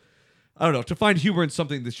find, to find humor in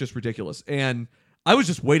something that's just ridiculous. And I was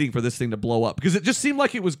just waiting for this thing to blow up because it just seemed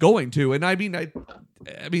like it was going to. And I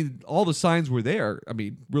mean, all the signs were there. I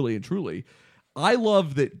mean, really and truly. I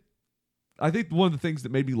love that. I think one of the things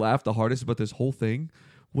that made me laugh the hardest about this whole thing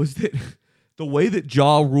was that the way that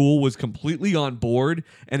Ja Rule was completely on board.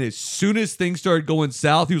 And as soon as things started going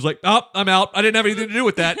south, he was like, "Oh, I'm out. I didn't have anything to do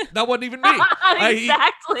with that. That wasn't even me."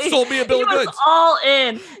 Exactly. He sold me a bill of goods. He was all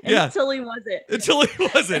in until he wasn't. Until he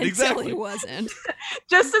wasn't. Exactly. Until he wasn't.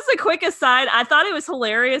 Just as a quick aside, I thought it was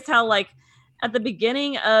hilarious how like at the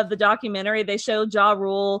beginning of the documentary, they showed Ja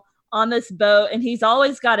Rule on this boat and he's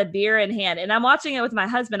always got a beer in hand. And I'm watching it with my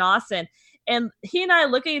husband, Austin, and he and I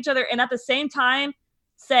look at each other and at the same time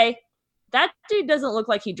say, that dude doesn't look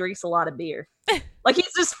like he drinks a lot of beer. Like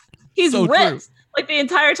he's so ripped like the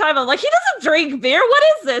entire time. I'm like, he doesn't drink beer. What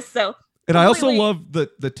is this? So and I also love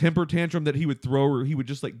the temper tantrum that he would throw, where he would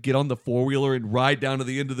just like get on the 4-wheeler and ride down to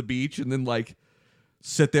the end of the beach and then like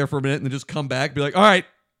sit there for a minute and then just come back, be like, all right,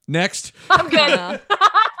 next. I'm good. That's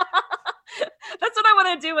what I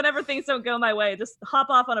want to do whenever things don't go my way. Just hop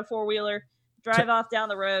off on a 4-wheeler, drive off down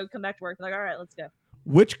the road, come back to work. Like, all right, let's go.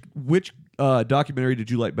 Which documentary did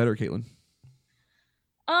you like better, Caitlin?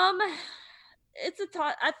 It's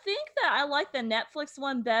I think that I like the Netflix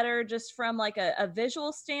one better, just from like a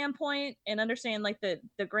visual standpoint and understand like the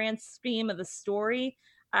grand scheme of the story.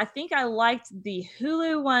 I think I liked the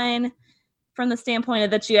Hulu one from the standpoint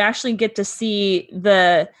of that you actually get to see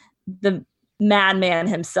the madman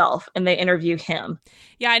himself and they interview him.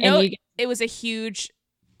 Yeah, I know it was a huge,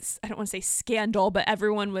 I don't want to say scandal, but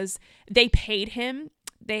they paid him.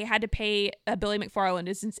 They had to pay Billy McFarland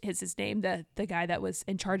is his name, the guy that was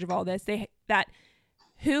in charge of all this. That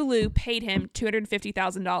Hulu paid him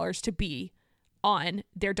 $250,000 to be on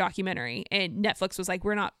their documentary, and Netflix was like,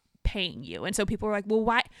 "We're not paying you." And so people were like, "Well,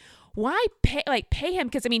 why pay him?"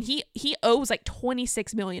 Because I mean, he owes like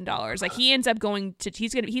 $26 million. Like he ends up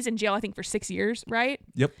he's in jail I think for 6 years, right?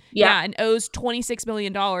 Yep. Yeah, and owes $26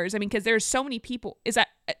 million. I mean, because there's so many people. Is that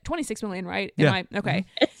 26 million, right? Yeah. Okay.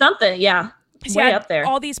 It's something, yeah. Way up there.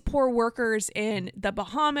 All these poor workers in the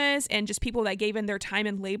Bahamas and just people that gave in their time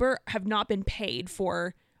and labor have not been paid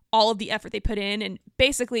for all of the effort they put in. And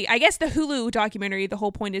basically, I guess the Hulu documentary, the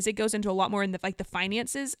whole point is it goes into a lot more in the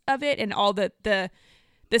finances of it and all the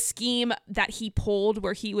scheme that he pulled,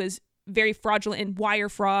 where he was very fraudulent in wire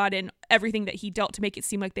fraud and everything that he dealt to make it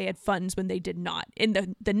seem like they had funds when they did not. And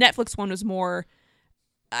the Netflix one was more,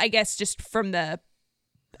 I guess, just from I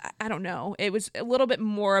don't know. It was a little bit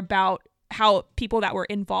more about how people that were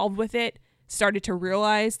involved with it started to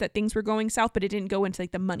realize that things were going south, but it didn't go into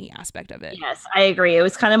like the money aspect of it. Yes, I agree. It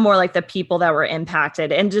was kind of more like the people that were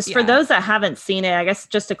impacted. And just for those that haven't seen it, I guess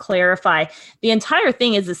just to clarify, the entire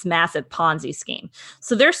thing is this massive Ponzi scheme.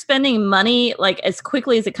 So they're spending money like as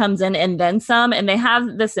quickly as it comes in and then some, and they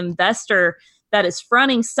have this investor that is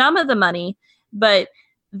fronting some of the money, but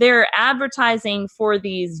they're advertising for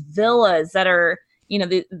these villas that are,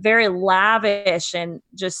 the very lavish and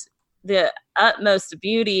just the utmost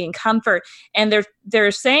beauty and comfort. And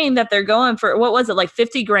they're saying that they're going for, what was it, like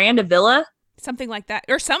 $50,000 a villa? Something like that.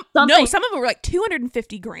 Or some of them were like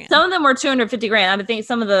 $250,000. Some of them were $250,000. I think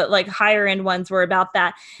some of the like higher end ones were about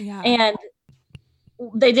that. Yeah. And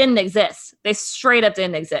they didn't exist. They straight up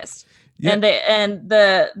didn't exist. Yeah. And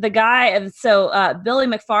the guy, so Billy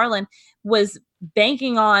McFarland was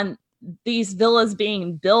banking on these villas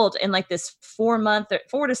being built in like this 4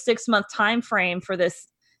 to 6 month time frame for this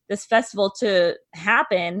festival to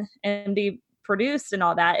happen and be produced and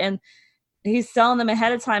all that. And he's selling them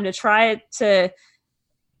ahead of time to try to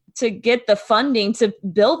get the funding to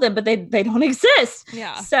build them, but they don't exist.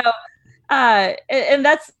 Yeah. So, and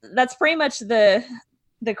that's pretty much the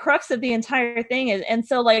crux of the entire thing is. And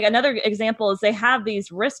so like another example is they have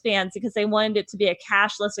these wristbands because they wanted it to be a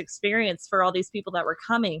cashless experience for all these people that were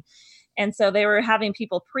coming. And so they were having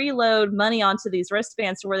people preload money onto these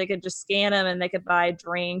wristbands to where they could just scan them and they could buy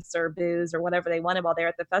drinks or booze or whatever they wanted while they're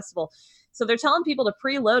at the festival. So they're telling people to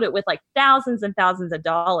preload it with like thousands and thousands of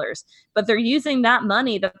dollars, but they're using that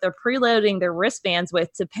money that they're preloading their wristbands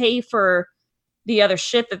with to pay for the other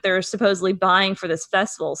shit that they're supposedly buying for this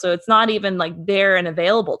festival. So it's not even like there and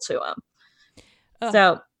available to them.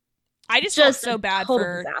 So I just felt so bad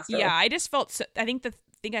for, disaster. Yeah, I just felt, so, I think the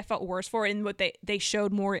thing I felt worse for, and what they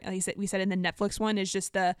showed more, at least we said in the Netflix one, is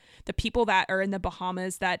just the people that are in the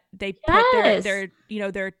Bahamas that they put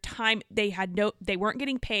their time, they weren't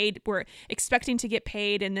getting paid, were expecting to get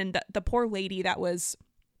paid. And then the poor lady that was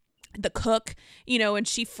the cook, and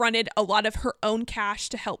she fronted a lot of her own cash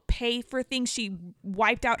to help pay for things. She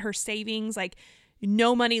wiped out her savings, like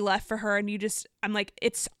no money left for her. And I'm like,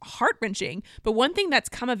 it's heart-wrenching. But one thing that's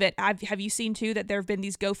come of it, have you seen too, that there have been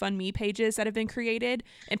these GoFundMe pages that have been created,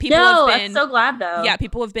 and people have been, I'm so glad though. Yeah,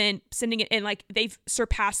 people have been sending it in, like they've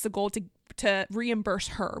surpassed the goal to reimburse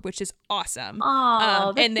her, which is awesome.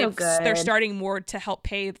 Oh, that's and so good. They're starting more to help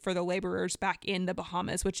pay for the laberers back in the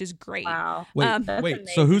Bahamas, which is great. Wow. Wait, amazing.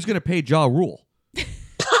 so who's going to pay Ja Rule?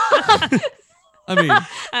 I mean,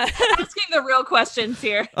 asking the real questions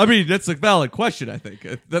here. I mean, that's a valid question. I think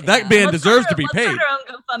that man deserves to be paid. Let's start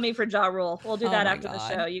our own GoFundMe for Ja Rule. We'll do that after God.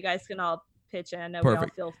 the show. You guys can all pitch in. I know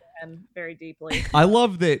Perfect. we all feel for him very deeply. I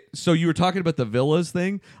love that. So you were talking about the villas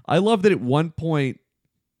thing. I love that at one point,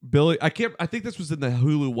 Billy, I think this was in the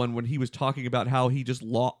Hulu one when he was talking about how they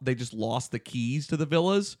just lost the keys to the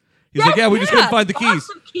villas. He's like, we just couldn't find the keys. Box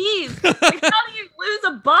of keys. Like, how do you lose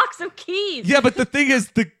a box of keys? Yeah, but the thing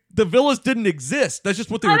is, the villas didn't exist. That's just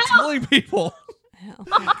what they were telling people. Oh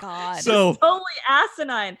my God. So totally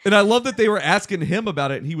asinine. And I love that they were asking him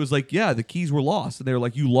about it, and he was like, yeah, the keys were lost. And they were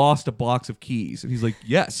like, you lost a box of keys. And he's like,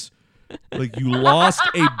 yes. Like, you lost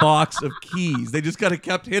a box of keys. They just kind of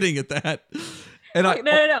kept hitting at that. And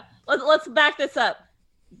No. Let's back this up.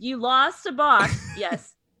 You lost a box,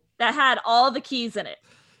 yes, that had all the keys in it.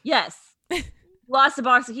 Yes. Lost a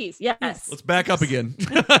box of keys. Yes. Let's back up again.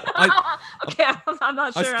 Okay, I'm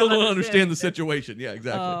not sure. I still don't understand the situation. Yeah,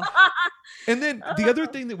 exactly. And then the other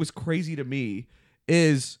thing that was crazy to me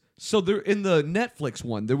is, so there in the Netflix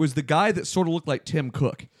one, there was the guy that sort of looked like Tim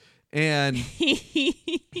Cook. And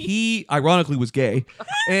he ironically was gay.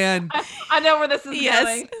 And I know where this is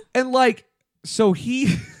going. And like, so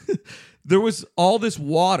there was all this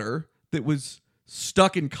water that was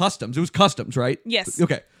stuck in customs. It was customs, right? Yes.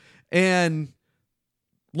 Okay. And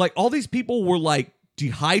like all these people were like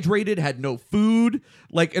dehydrated, had no food.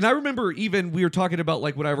 Like, and I remember even we were talking about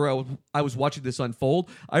like whenever I was watching this unfold,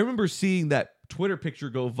 I remember seeing that Twitter picture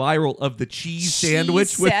go viral of the cheese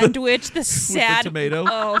sandwich with the sad tomato.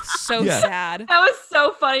 Oh, so sad. That was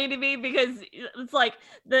so funny to me because it's like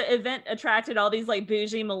the event attracted all these like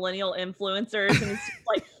bougie millennial influencers, and it's just,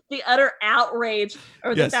 like the utter outrage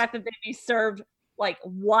over the fact that they'd be served like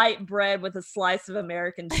white bread with a slice of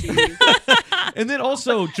American cheese. And then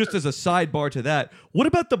also, just as a sidebar to that, what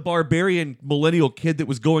about the barbarian millennial kid that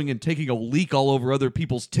was going and taking a leak all over other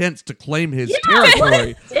people's tents to claim his territory? What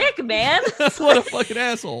a dick, man. What a fucking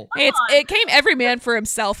asshole. It came every man for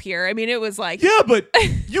himself here. I mean, it was like... Yeah, but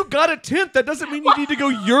you got a tent. That doesn't mean you need to go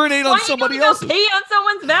urinate on somebody else's. Pee on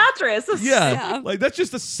someone's mattress. Yeah, like that's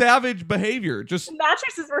just a savage behavior. Just the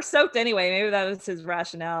mattresses were soaked anyway. Maybe that was his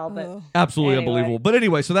rationale, but absolutely unbelievable. But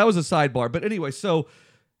anyway, so that was a sidebar. But anyway, so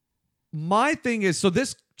my thing is, so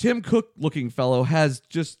this Tim Cook looking fellow has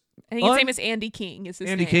just... I think his name is Andy King. Is his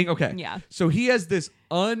Andy name. King? Okay. Yeah. So he has this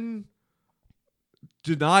undeniable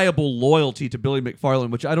loyalty to Billy McFarland,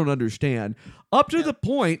 which I don't understand, up to the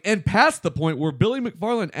point and past the point where Billy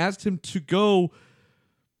McFarland asked him to go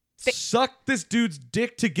suck this dude's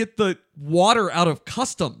dick to get the water out of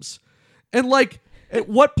customs. And like, at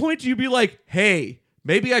what point do you be like, hey,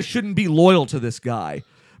 maybe I shouldn't be loyal to this guy?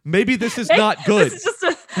 Maybe this is not good. This is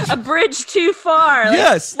just a bridge too far.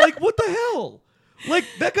 Yes. Like, what the hell? Like,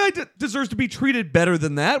 that guy deserves to be treated better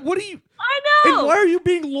than that. What do you... I know. And why are you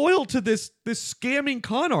being loyal to this scamming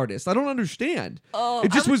con artist? I don't understand. Oh,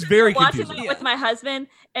 it just was very watching confusing. It with my husband,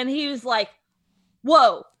 and he was like,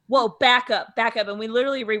 whoa, back up. And we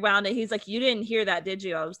literally rewound it. He's like, you didn't hear that, did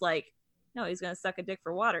you? I was like, no, he's going to suck a dick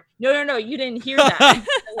for water. No, you didn't hear that.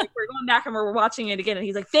 Like, we're going back and we're watching it again. And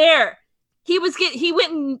he's like, there. He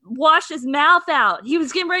went and washed his mouth out. He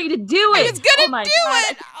was getting ready to do it. He was gonna do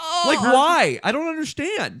it. Like, why? I don't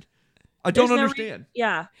understand.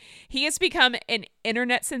 Yeah. He has become an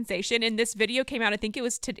internet sensation, and this video came out, I think it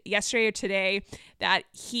was yesterday or today, that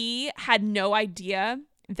he had no idea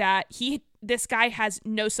that this guy has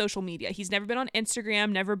no social media. He's never been on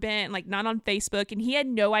Instagram, never been, like, not on Facebook, and he had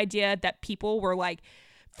no idea that people were, like,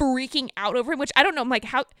 freaking out over him, which I don't know, I'm like,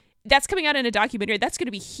 how that's coming out in a documentary. That's going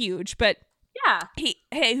to be huge, but yeah. He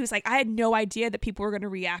was like, I had no idea that people were going to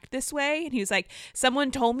react this way. And he was like,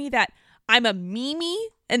 someone told me that I'm a meme,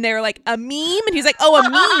 and they're like, a meme? And he's like, oh, a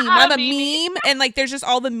meme. I'm a meme. And like, there's just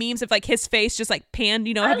all the memes of like his face just like panned,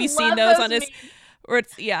 you know, have you seen those on his, or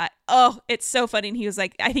it's, yeah. Oh, it's so funny. And he was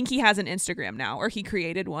like, I think he has an Instagram now, or he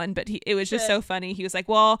created one, but it was just so funny. He was like,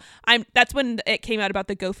 well, that's when it came out about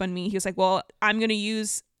the GoFundMe. He was like, well, I'm going to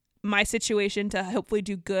use my situation to hopefully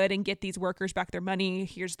do good and get these workers back their money.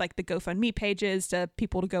 Here's like the GoFundMe pages to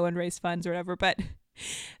people to go and raise funds or whatever. But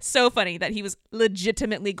so funny that he was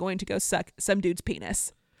legitimately going to go suck some dude's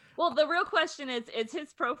penis. Well, the real question is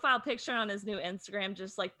his profile picture on his new Instagram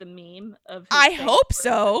just like the meme of his I hope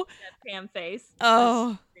so. Pam face.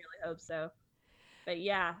 Oh, I really hope so. But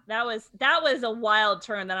yeah, that was a wild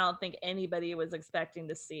turn that I don't think anybody was expecting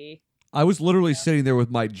to see. I was literally sitting there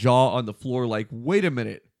with my jaw on the floor like, wait a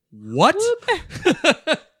minute. What?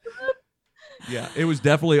 Yeah, it was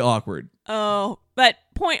definitely awkward. Oh, but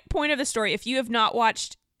point of the story, if you have not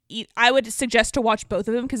watched, I would suggest to watch both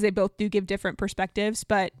of them because they both do give different perspectives,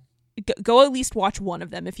 but go at least watch one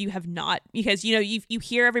of them if you have not, because you know you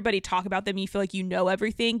hear everybody talk about them, you feel like you know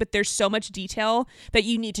everything, but there's so much detail that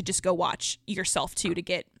you need to just go watch yourself too to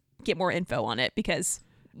get more info on it, because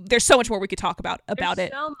there's so much more we could talk about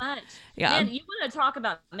it. So much. Yeah. Man, you want to talk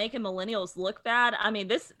about making millennials look bad? I mean,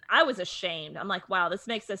 I was ashamed. I'm like, wow, this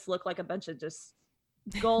makes us look like a bunch of just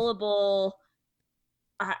gullible.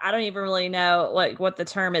 I don't even really know like what the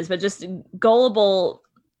term is, but just gullible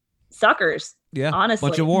suckers. Yeah. Honestly.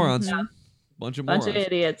 Bunch of morons. Yeah. Bunch of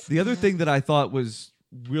idiots. The other thing that I thought was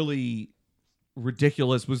really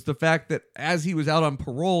ridiculous was the fact that as he was out on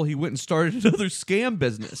parole, he went and started another scam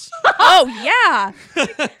business. Oh yeah.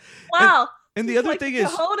 Wow. And the other thing is,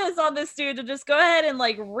 cojones on this dude to just go ahead and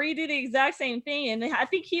like redo the exact same thing. And I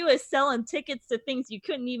think he was selling tickets to things you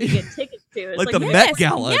couldn't even get tickets to. It's like the Met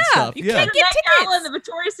Gala and stuff. You can't get tickets. And the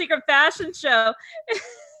Victoria's Secret fashion show.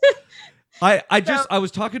 I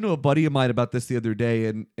was talking to a buddy of mine about this the other day,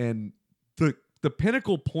 and the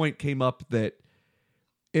pinnacle point came up that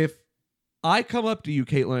if I come up to you,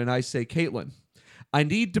 Caitlin, and I say, Caitlin, I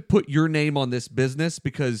need to put your name on this business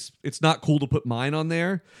because it's not cool to put mine on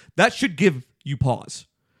there. That should give you pause.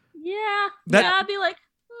 Yeah. I'd be like,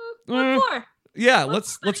 what for? Yeah,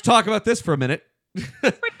 let's talk about this for a minute.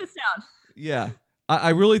 Break this down. Yeah.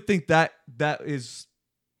 I really think that is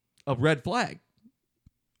a red flag.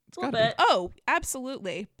 It's a little bit. Oh,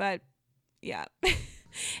 absolutely. But yeah.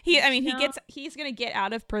 He's going to get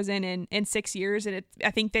out of prison in 6 years. And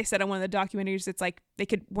I think they said on one of the documentaries, it's like they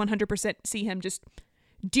could 100% see him just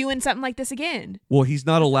doing something like this again. Well, he's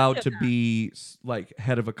not allowed to be like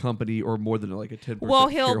head of a company or more than like a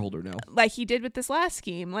 10% shareholder now. Like he did with this last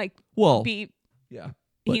scheme. Like, yeah.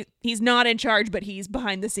 He's not in charge, but he's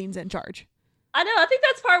behind the scenes in charge. I know. I think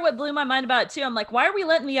that's part of what blew my mind about it too. I'm like, why are we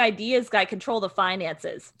letting the ideas guy control the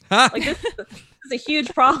finances? Like this is a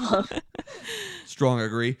huge problem. Strong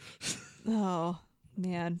agree. Oh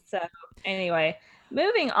man. So anyway,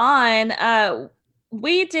 moving on.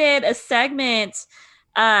 We did a segment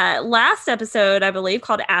last episode, I believe,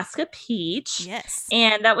 called Ask a Peach. Yes.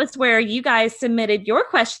 And that was where you guys submitted your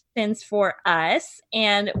questions for us.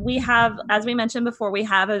 And we have, as we mentioned before, we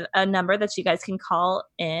have a number that you guys can call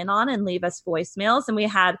in on and leave us voicemails. And we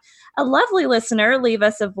had a lovely listener leave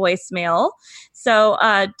us a voicemail. So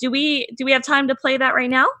do we have time to play that right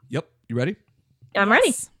now? Yep. You ready? I'm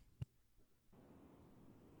ready.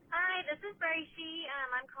 Hi, this is Bracey.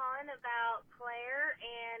 I'm calling about Claire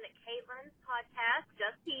and Caitlin's podcast,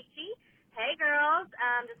 Just Peachy. Hey, girls.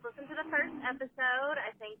 Just listen to the first episode.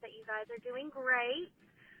 I think that you guys are doing great.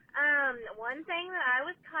 One thing that I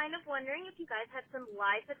was kind of wondering if you guys had some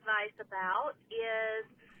life advice about is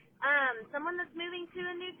someone that's moving to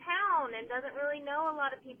a new town and doesn't really know a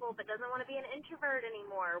lot of people but doesn't want to be an introvert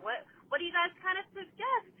anymore. What do you guys kind of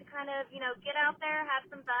suggest to kind of, get out there, have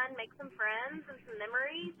some fun, make some friends and some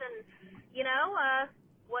memories and,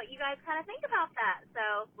 what you guys kind of think about that.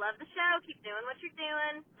 So, love the show. Keep doing what you're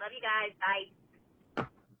doing. Love you guys. Bye.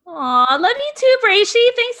 Aw, love you too,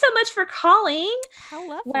 Bracey. Thanks so much for calling. How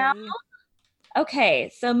lovely. Well, okay,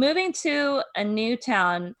 so moving to a new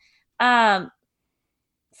town.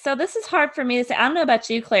 So this is hard for me to say. I don't know about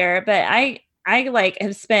you, Claire, but I like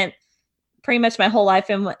have spent pretty much my whole life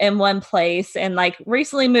in one place, and like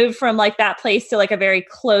recently moved from like that place to like a very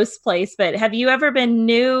close place. But have you ever been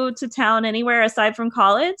new to town anywhere aside from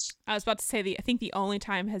college? I was about to say I think the only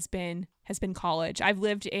time has been college. I've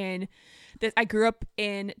lived in I grew up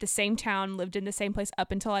in the same town, lived in the same place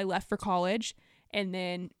up until I left for college, and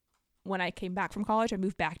then when I came back from college, I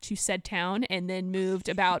moved back to said town and then moved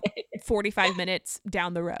about 45 minutes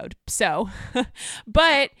down the road. So,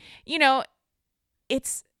 but you know,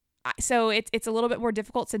 it's it's a little bit more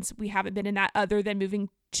difficult since we haven't been in that other than moving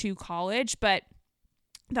to college. But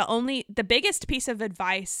the biggest piece of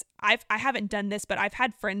advice, I haven't done this, but I've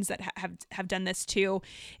had friends that have done this too,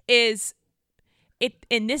 is it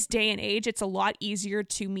in this day and age, it's a lot easier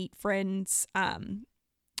to meet friends,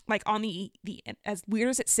 like on the as weird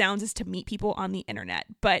as it sounds, is to meet people on the internet.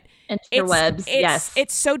 But Interwebs, yes.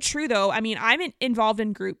 It's so true though. I mean, I'm involved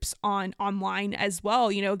in groups online as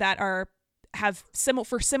well, you know, that have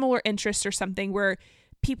similar interests or something, where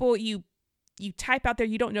people you type out there,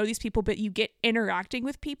 you don't know these people, but you get interacting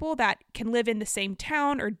with people that can live in the same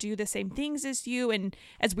town or do the same things as you. And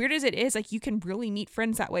as weird as it is, like, you can really meet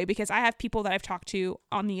friends that way, because I have people that I've talked to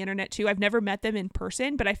on the internet too. I've never met them in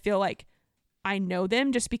person, but I feel like I know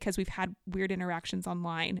them just because we've had weird interactions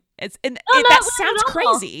online. That sounds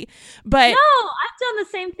crazy, but no, I've done the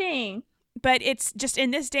same thing. But it's just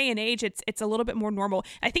in this day and age, it's a little bit more normal.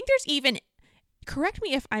 I think there's even, correct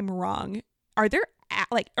me if I'm wrong, are there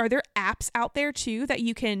apps out there too that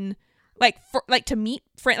you can to meet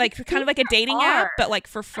friends, like kind of like a dating app, but like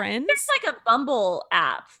for friends? There's like a Bumble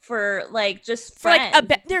app for like just friends. For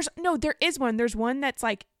like there is one. There's one that's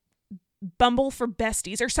like Bumble for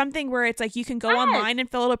besties or something, where it's like you can go online and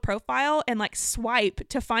fill out a profile and like swipe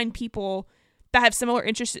to find people that have similar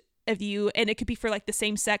interests of you, and it could be for like the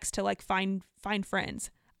same sex to like find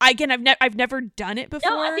friends. Again, I've never done it before.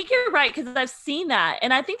 No, I think you're right, because I've seen that.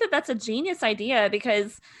 And I think that that's a genius idea,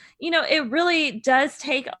 because, you know, it really does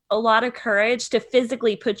take a lot of courage to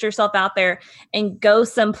physically put yourself out there and go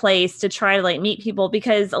someplace to try to like meet people,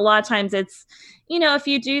 because a lot of times it's, you know, if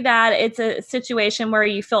you do that, it's a situation where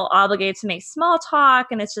you feel obligated to make small talk,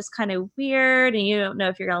 and it's just kind of weird, and you don't know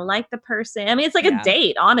if you're going to like the person. I mean, it's like a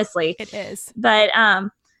date, honestly. It is. But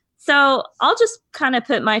so I'll just kind of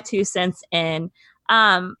put my 2 cents in.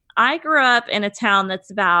 I grew up in a town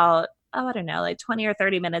that's about, I don't know, like 20 or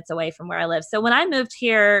 30 minutes away from where I live. So when I moved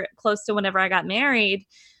here, close to whenever I got married,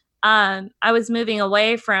 I was moving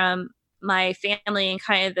away from my family and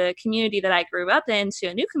kind of the community that I grew up in to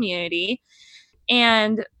a new community.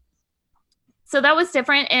 And so that was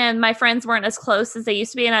different. And my friends weren't as close as they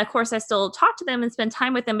used to be. And of course, I still talk to them and spend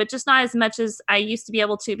time with them, but just not as much as I used to be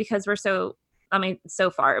able to, because we're so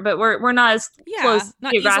far, but we're not as close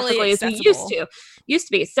not geographically as we used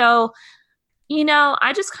to be. So, you know,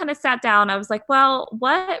 I just kind of sat down. I was like, well,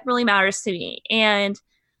 what really matters to me? And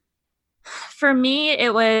for me,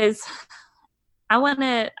 it was, I want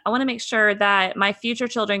to make sure that my future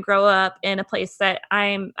children grow up in a place that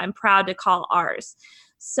I'm proud to call ours.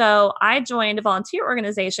 So I joined a volunteer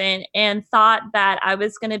organization and thought that I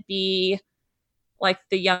was going to be like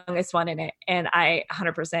the youngest one in it. And I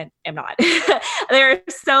 100% am not. There are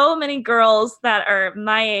so many girls that are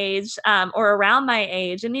my age, or around my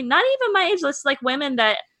age. I mean, not even my age, just like women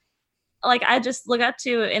that like I just look up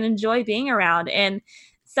to and enjoy being around. And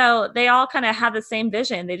so they all kind of have the same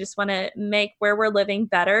vision. They just want to make where we're living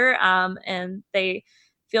better. And they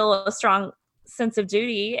feel a strong sense of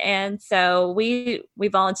duty. And so we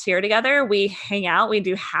volunteer together, we hang out, we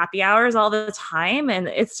do happy hours all the time. And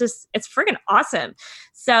it's freaking awesome.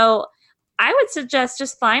 So I would suggest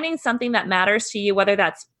just finding something that matters to you, whether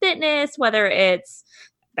that's fitness, whether it's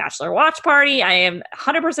Bachelor watch party. I am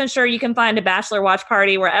 100% sure you can find a Bachelor watch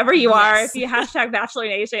party wherever you are. If you hashtag Bachelor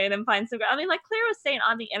Nation and find some, I mean, like Claire was saying,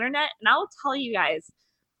 on the internet. And I will tell you guys,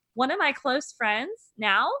 one of my close friends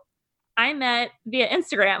now, I met via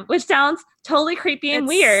Instagram, which sounds totally creepy and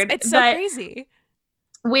weird. It's so crazy.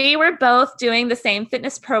 We were both doing the same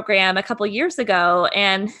fitness program a couple of years ago,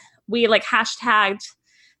 and we like hashtagged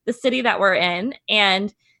the city that we're in,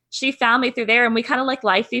 and she found me through there, and we kind of like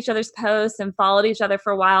liked each other's posts and followed each other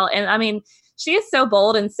for a while. And I mean, she is so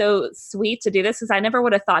bold and so sweet to do this, because I never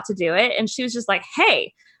would have thought to do it. And she was just like,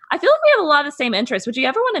 hey, I feel like we have a lot of the same interests. Would you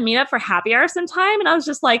ever want to meet up for happy hour sometime? And I was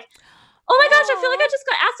just like, oh my gosh, I feel like I just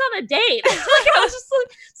got asked on a date. Like, I was just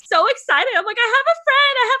like, so excited. I'm like, I have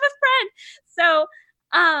a friend. So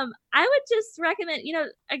I would just recommend, you know,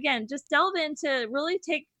 again, just delve into, really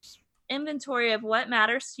take inventory of what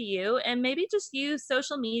matters to you, and maybe just use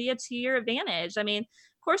social media to your advantage. I mean,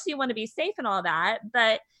 of course you want to be safe and all that,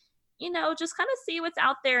 but just kind of see what's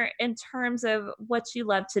out there in terms of what you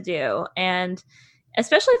love to do. And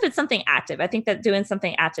especially if it's something active, I think that doing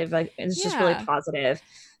something active is just really positive.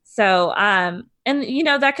 So, and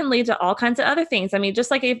that can lead to all kinds of other things. I mean,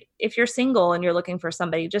 just like if you're single and you're looking for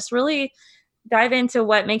somebody, just really dive into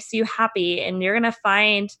what makes you happy, and you're going to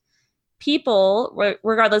find people,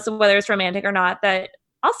 regardless of whether it's romantic or not, that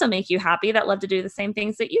also make you happy, that love to do the same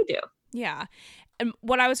things that you do. Yeah. And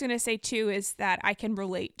what I was going to say too is that I can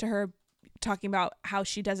relate to her talking about how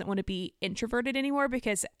she doesn't want to be introverted anymore,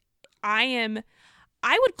 because I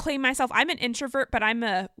would claim myself, I'm an introvert, but I'm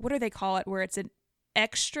what do they call it, where it's an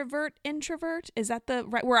extrovert introvert? Is that the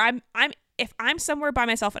right, where if I'm somewhere by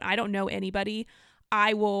myself and I don't know anybody,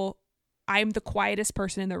 I'm the quietest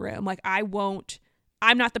person in the room. Like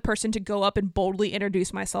I'm not the person to go up and boldly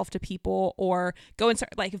introduce myself to people, or go and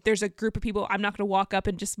start, like if there's a group of people, I'm not going to walk up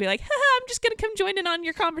and just be like, I'm just going to come join in on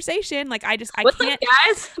your conversation. Like I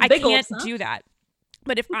can't do that.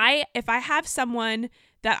 But if I have someone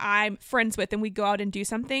that I'm friends with and we go out and do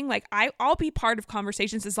something, like I'll be part of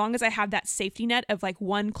conversations as long as I have that safety net of like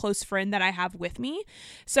one close friend that I have with me.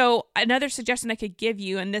 So another suggestion I could give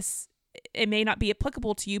you, and this, it may not be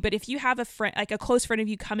applicable to you, but if you have a friend, like a close friend of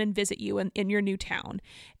you, come and visit you in your new town,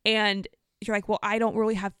 and you're like, well, I don't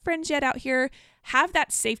really have friends yet out here, have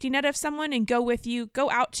that safety net of someone and go with you,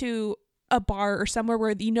 go out to a bar or somewhere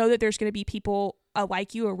where you know that there's going to be people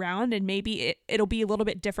like you around, and maybe it'll be a little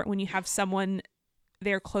bit different when you have someone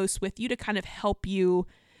there close with you to kind of help you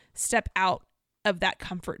step out of that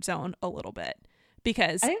comfort zone a little bit.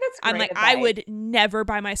 Because I'm like, advice. I would never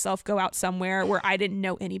by myself go out somewhere where I didn't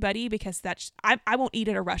know anybody, because I won't eat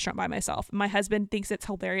at a restaurant by myself. My husband thinks it's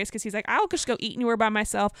hilarious because he's like, I'll just go eat anywhere by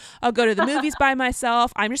myself. I'll go to the movies by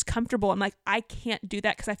myself. I'm just comfortable. I'm like, I can't do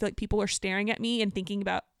that because I feel like people are staring at me and thinking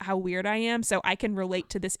about how weird I am. So I can relate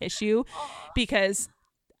to this issue because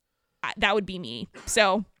that would be me.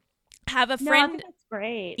 So have a friend. That's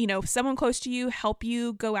great. Someone close to you, help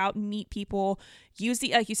you go out and meet people. Use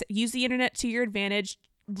the internet to your advantage.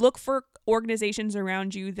 Look for organizations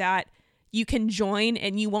around you that you can join,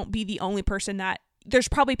 and you won't be the only person that. There's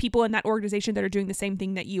probably people in that organization that are doing the same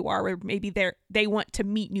thing that you are, where maybe they want to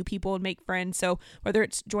meet new people and make friends. So whether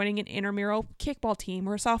it's joining an intramural kickball team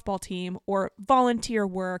or a softball team or volunteer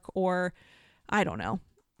work, or I don't know,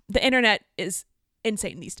 the internet is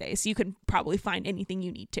insane these days. You can probably find anything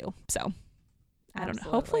you need to. So I don't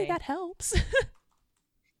know. Hopefully that helps.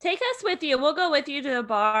 Take us with you. We'll go with you to the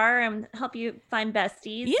bar and help you find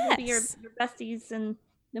besties. Yes. We'll be your besties, and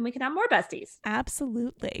then we can have more besties.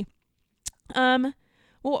 Absolutely.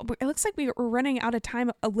 Well, it looks like we're running out of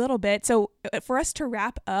time a little bit. So for us to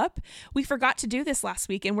wrap up, we forgot to do this last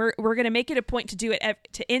week, and we're going to make it a point to do it,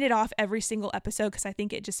 to end it off every single episode, because I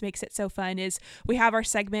think it just makes it so fun, is we have our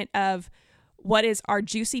segment of what is our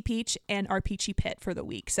juicy peach and our peachy pit for the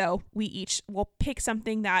week. So we each will pick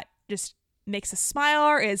something that just makes us smile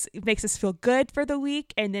or makes us feel good for the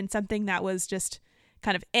week, and then something that was just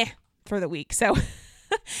kind of for the week. So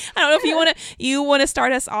I don't know if you want to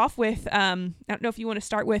start us off with I don't know if you want to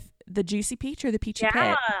start with the juicy peach or the peachy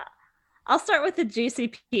pit. I'll start with the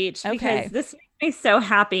juicy peach because this makes me so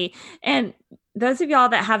happy. And those of y'all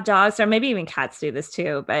that have dogs, or maybe even cats do this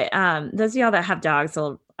too, but those of y'all that have dogs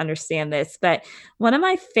will understand this. But one of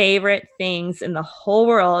my favorite things in the whole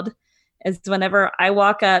world is whenever I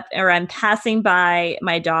walk up or I'm passing by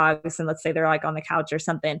my dogs, and let's say they're like on the couch or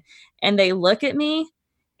something, and they look at me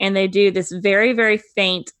and they do this very, very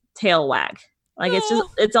faint tail wag. Like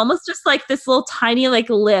it's almost just like this little tiny like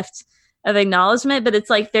lift of acknowledgement, but it's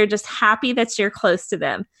like they're just happy that you're close to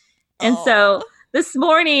them. And so this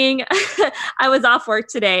morning I was off work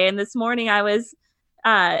today, and this morning I was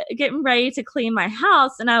getting ready to clean my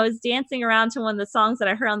house, and I was dancing around to one of the songs that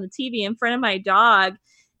I heard on the TV in front of my dog.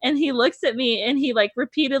 And he looks at me and he like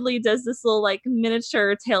repeatedly does this little like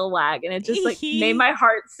miniature tail wag. And it just like made my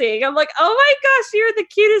heart sing. I'm like, oh my gosh, you're the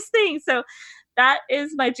cutest thing. So that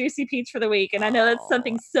is my juicy peach for the week. And I know that's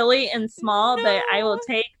something silly and small, but I will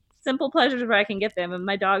take simple pleasures where I can get them. And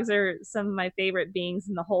my dogs are some of my favorite beings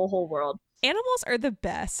in the whole world. Animals are the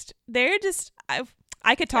best. They're just,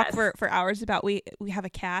 I could talk for hours about, we have a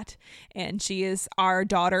cat, and she is our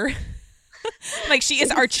daughter. Like she is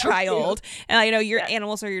our child, and I know your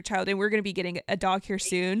animals are your child, and we're going to be getting a dog here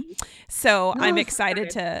soon. So I'm excited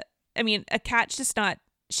to, a cat's just not,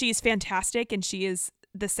 she is fantastic, and she is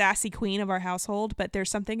the sassy queen of our household, but there's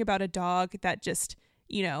something about a dog that just,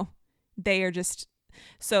 they are just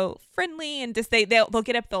so friendly, and just they'll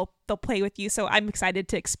get up, they'll play with you. So I'm excited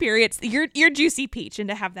to experience your juicy peach and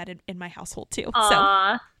to have that in my household too.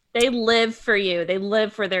 Aww. They live for you. They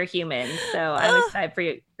live for their humans. So I'm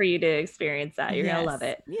excited for you to experience that. You're gonna love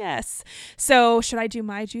it. Yes. So should I do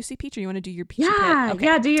my juicy peach, or you want to do your peachy pit? Okay.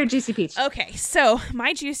 Yeah. Do your juicy peach. Okay. So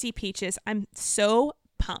my juicy peaches, I'm so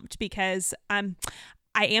pumped because I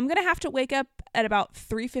am gonna have to wake up at about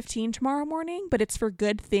 3:15 tomorrow morning, but it's for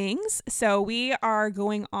good things. So we are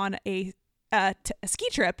going on a ski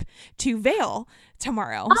trip to Vail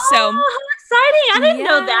tomorrow. Oh, so how exciting. I didn't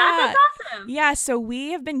know that. That's awesome. Yeah, so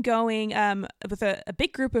we have been going with a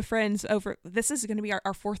big group of friends over. This is going to be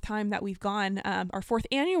our fourth time that we've gone, our fourth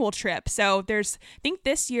annual trip. So I think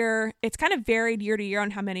this year, it's kind of varied year to year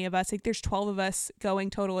on how many of us. I think there's 12 of us going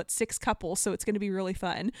total. It's 6 couples, so it's going to be really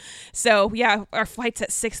fun. So yeah, our flight's at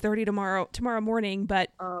 6:30 tomorrow morning, but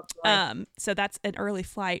so that's an early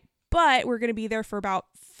flight. But we're going to be there for about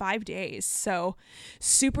 5 days. So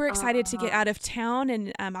super excited to get out of town.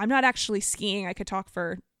 And I'm not actually skiing. I could talk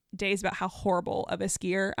for days about how horrible of a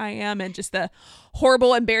skier I am, and just the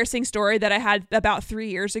horrible, embarrassing story that I had about 3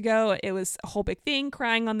 years ago. It was a whole big thing,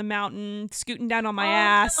 crying on the mountain, scooting down on my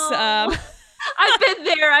ass. No. I've been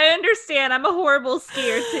there. I understand. I'm a horrible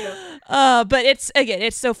skier too. But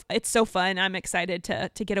it's so fun. I'm excited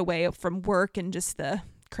to get away from work and just the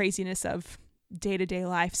craziness of day-to-day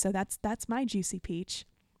life. So that's my juicy peach.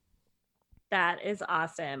 That is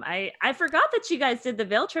awesome. I forgot that you guys did the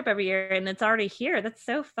Vail trip every year, and it's already here. That's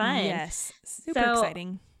so fun. Yes, super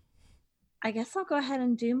exciting. I guess I'll go ahead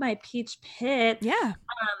and do my peach pit. Yeah.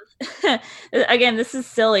 Again, this is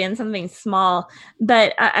silly and something small,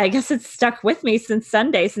 but I guess it's stuck with me since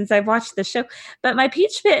Sunday, since I've watched the show. But my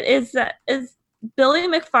peach pit is Billy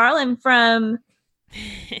McFarland from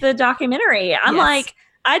the documentary. I'm like,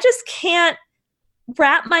 I just can't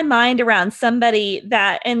wrap my mind around somebody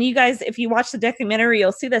that, and you guys, if you watch the documentary,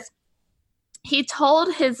 you'll see this. He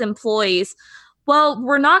told his employees, well,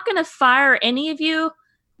 we're not going to fire any of you,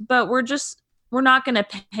 but we're not going to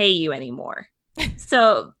pay you anymore.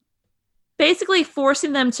 So basically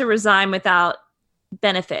forcing them to resign without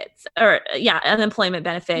benefits, or unemployment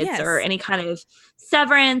benefits, or any kind of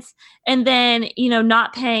severance. And then,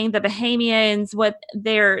 not paying the Bahamians what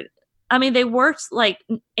they worked like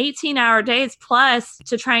 18-hour days plus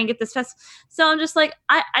to try and get this festival. So I'm just like,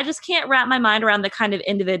 I just can't wrap my mind around the kind of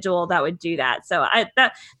individual that would do that. So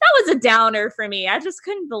that was a downer for me. I just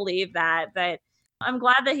couldn't believe that, but I'm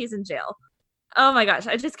glad that he's in jail. Oh my gosh.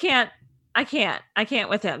 I just can't. I can't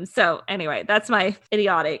with him. So anyway, that's my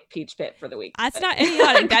idiotic peach pit for the week. That's not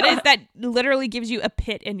idiotic. That literally gives you a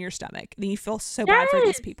pit in your stomach. You feel so bad for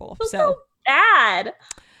these people. So bad.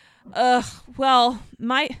 Well,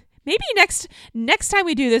 maybe next time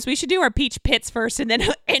we do this, we should do our peach pits first, and then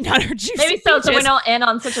end on our juicy Maybe so we don't end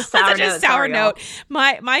on such a sour note.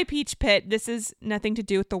 My peach pit. This is nothing to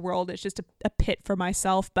do with the world. It's just a pit for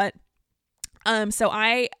myself, but. So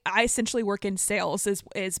I essentially work in sales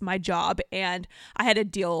is my job, and I had a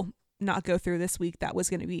deal not go through this week that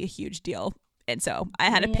was going to be a huge deal, and so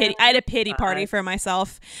I had a pity party for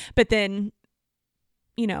myself. But then,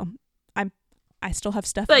 I still have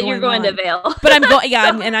stuff. But you're going to Vail. But I'm going,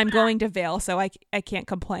 and I'm going to Vail, so I can't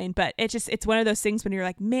complain. But it's one of those things when you're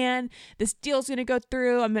like, man, this deal's going to go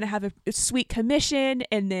through. I'm going to have a sweet commission,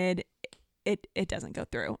 and then it doesn't go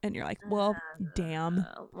through, and you're like, well, damn.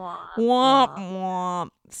 Womp womp.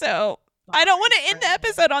 So I don't want to end the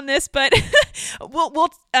episode on this, but we'll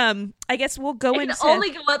I guess we'll go into. It can only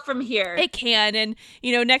go up from here. It can, and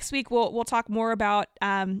next week we'll talk more about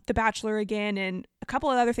The Bachelor again, and a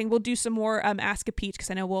couple of other things. We'll do some more Ask a Peach, because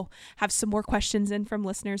I know we'll have some more questions in from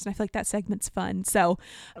listeners, and I feel like that segment's fun. So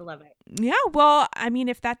I love it. Yeah, well, I mean,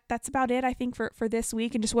 if that's about it, I think for this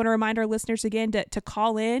week, and just want to remind our listeners again to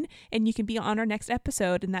call in, and you can be on our next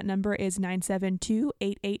episode, and that number is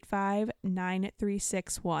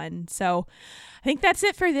 972-885-9361. So I think that's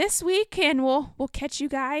it for this week, and we'll catch you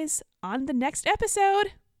guys on the next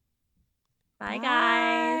episode. Bye.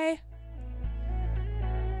 Guys.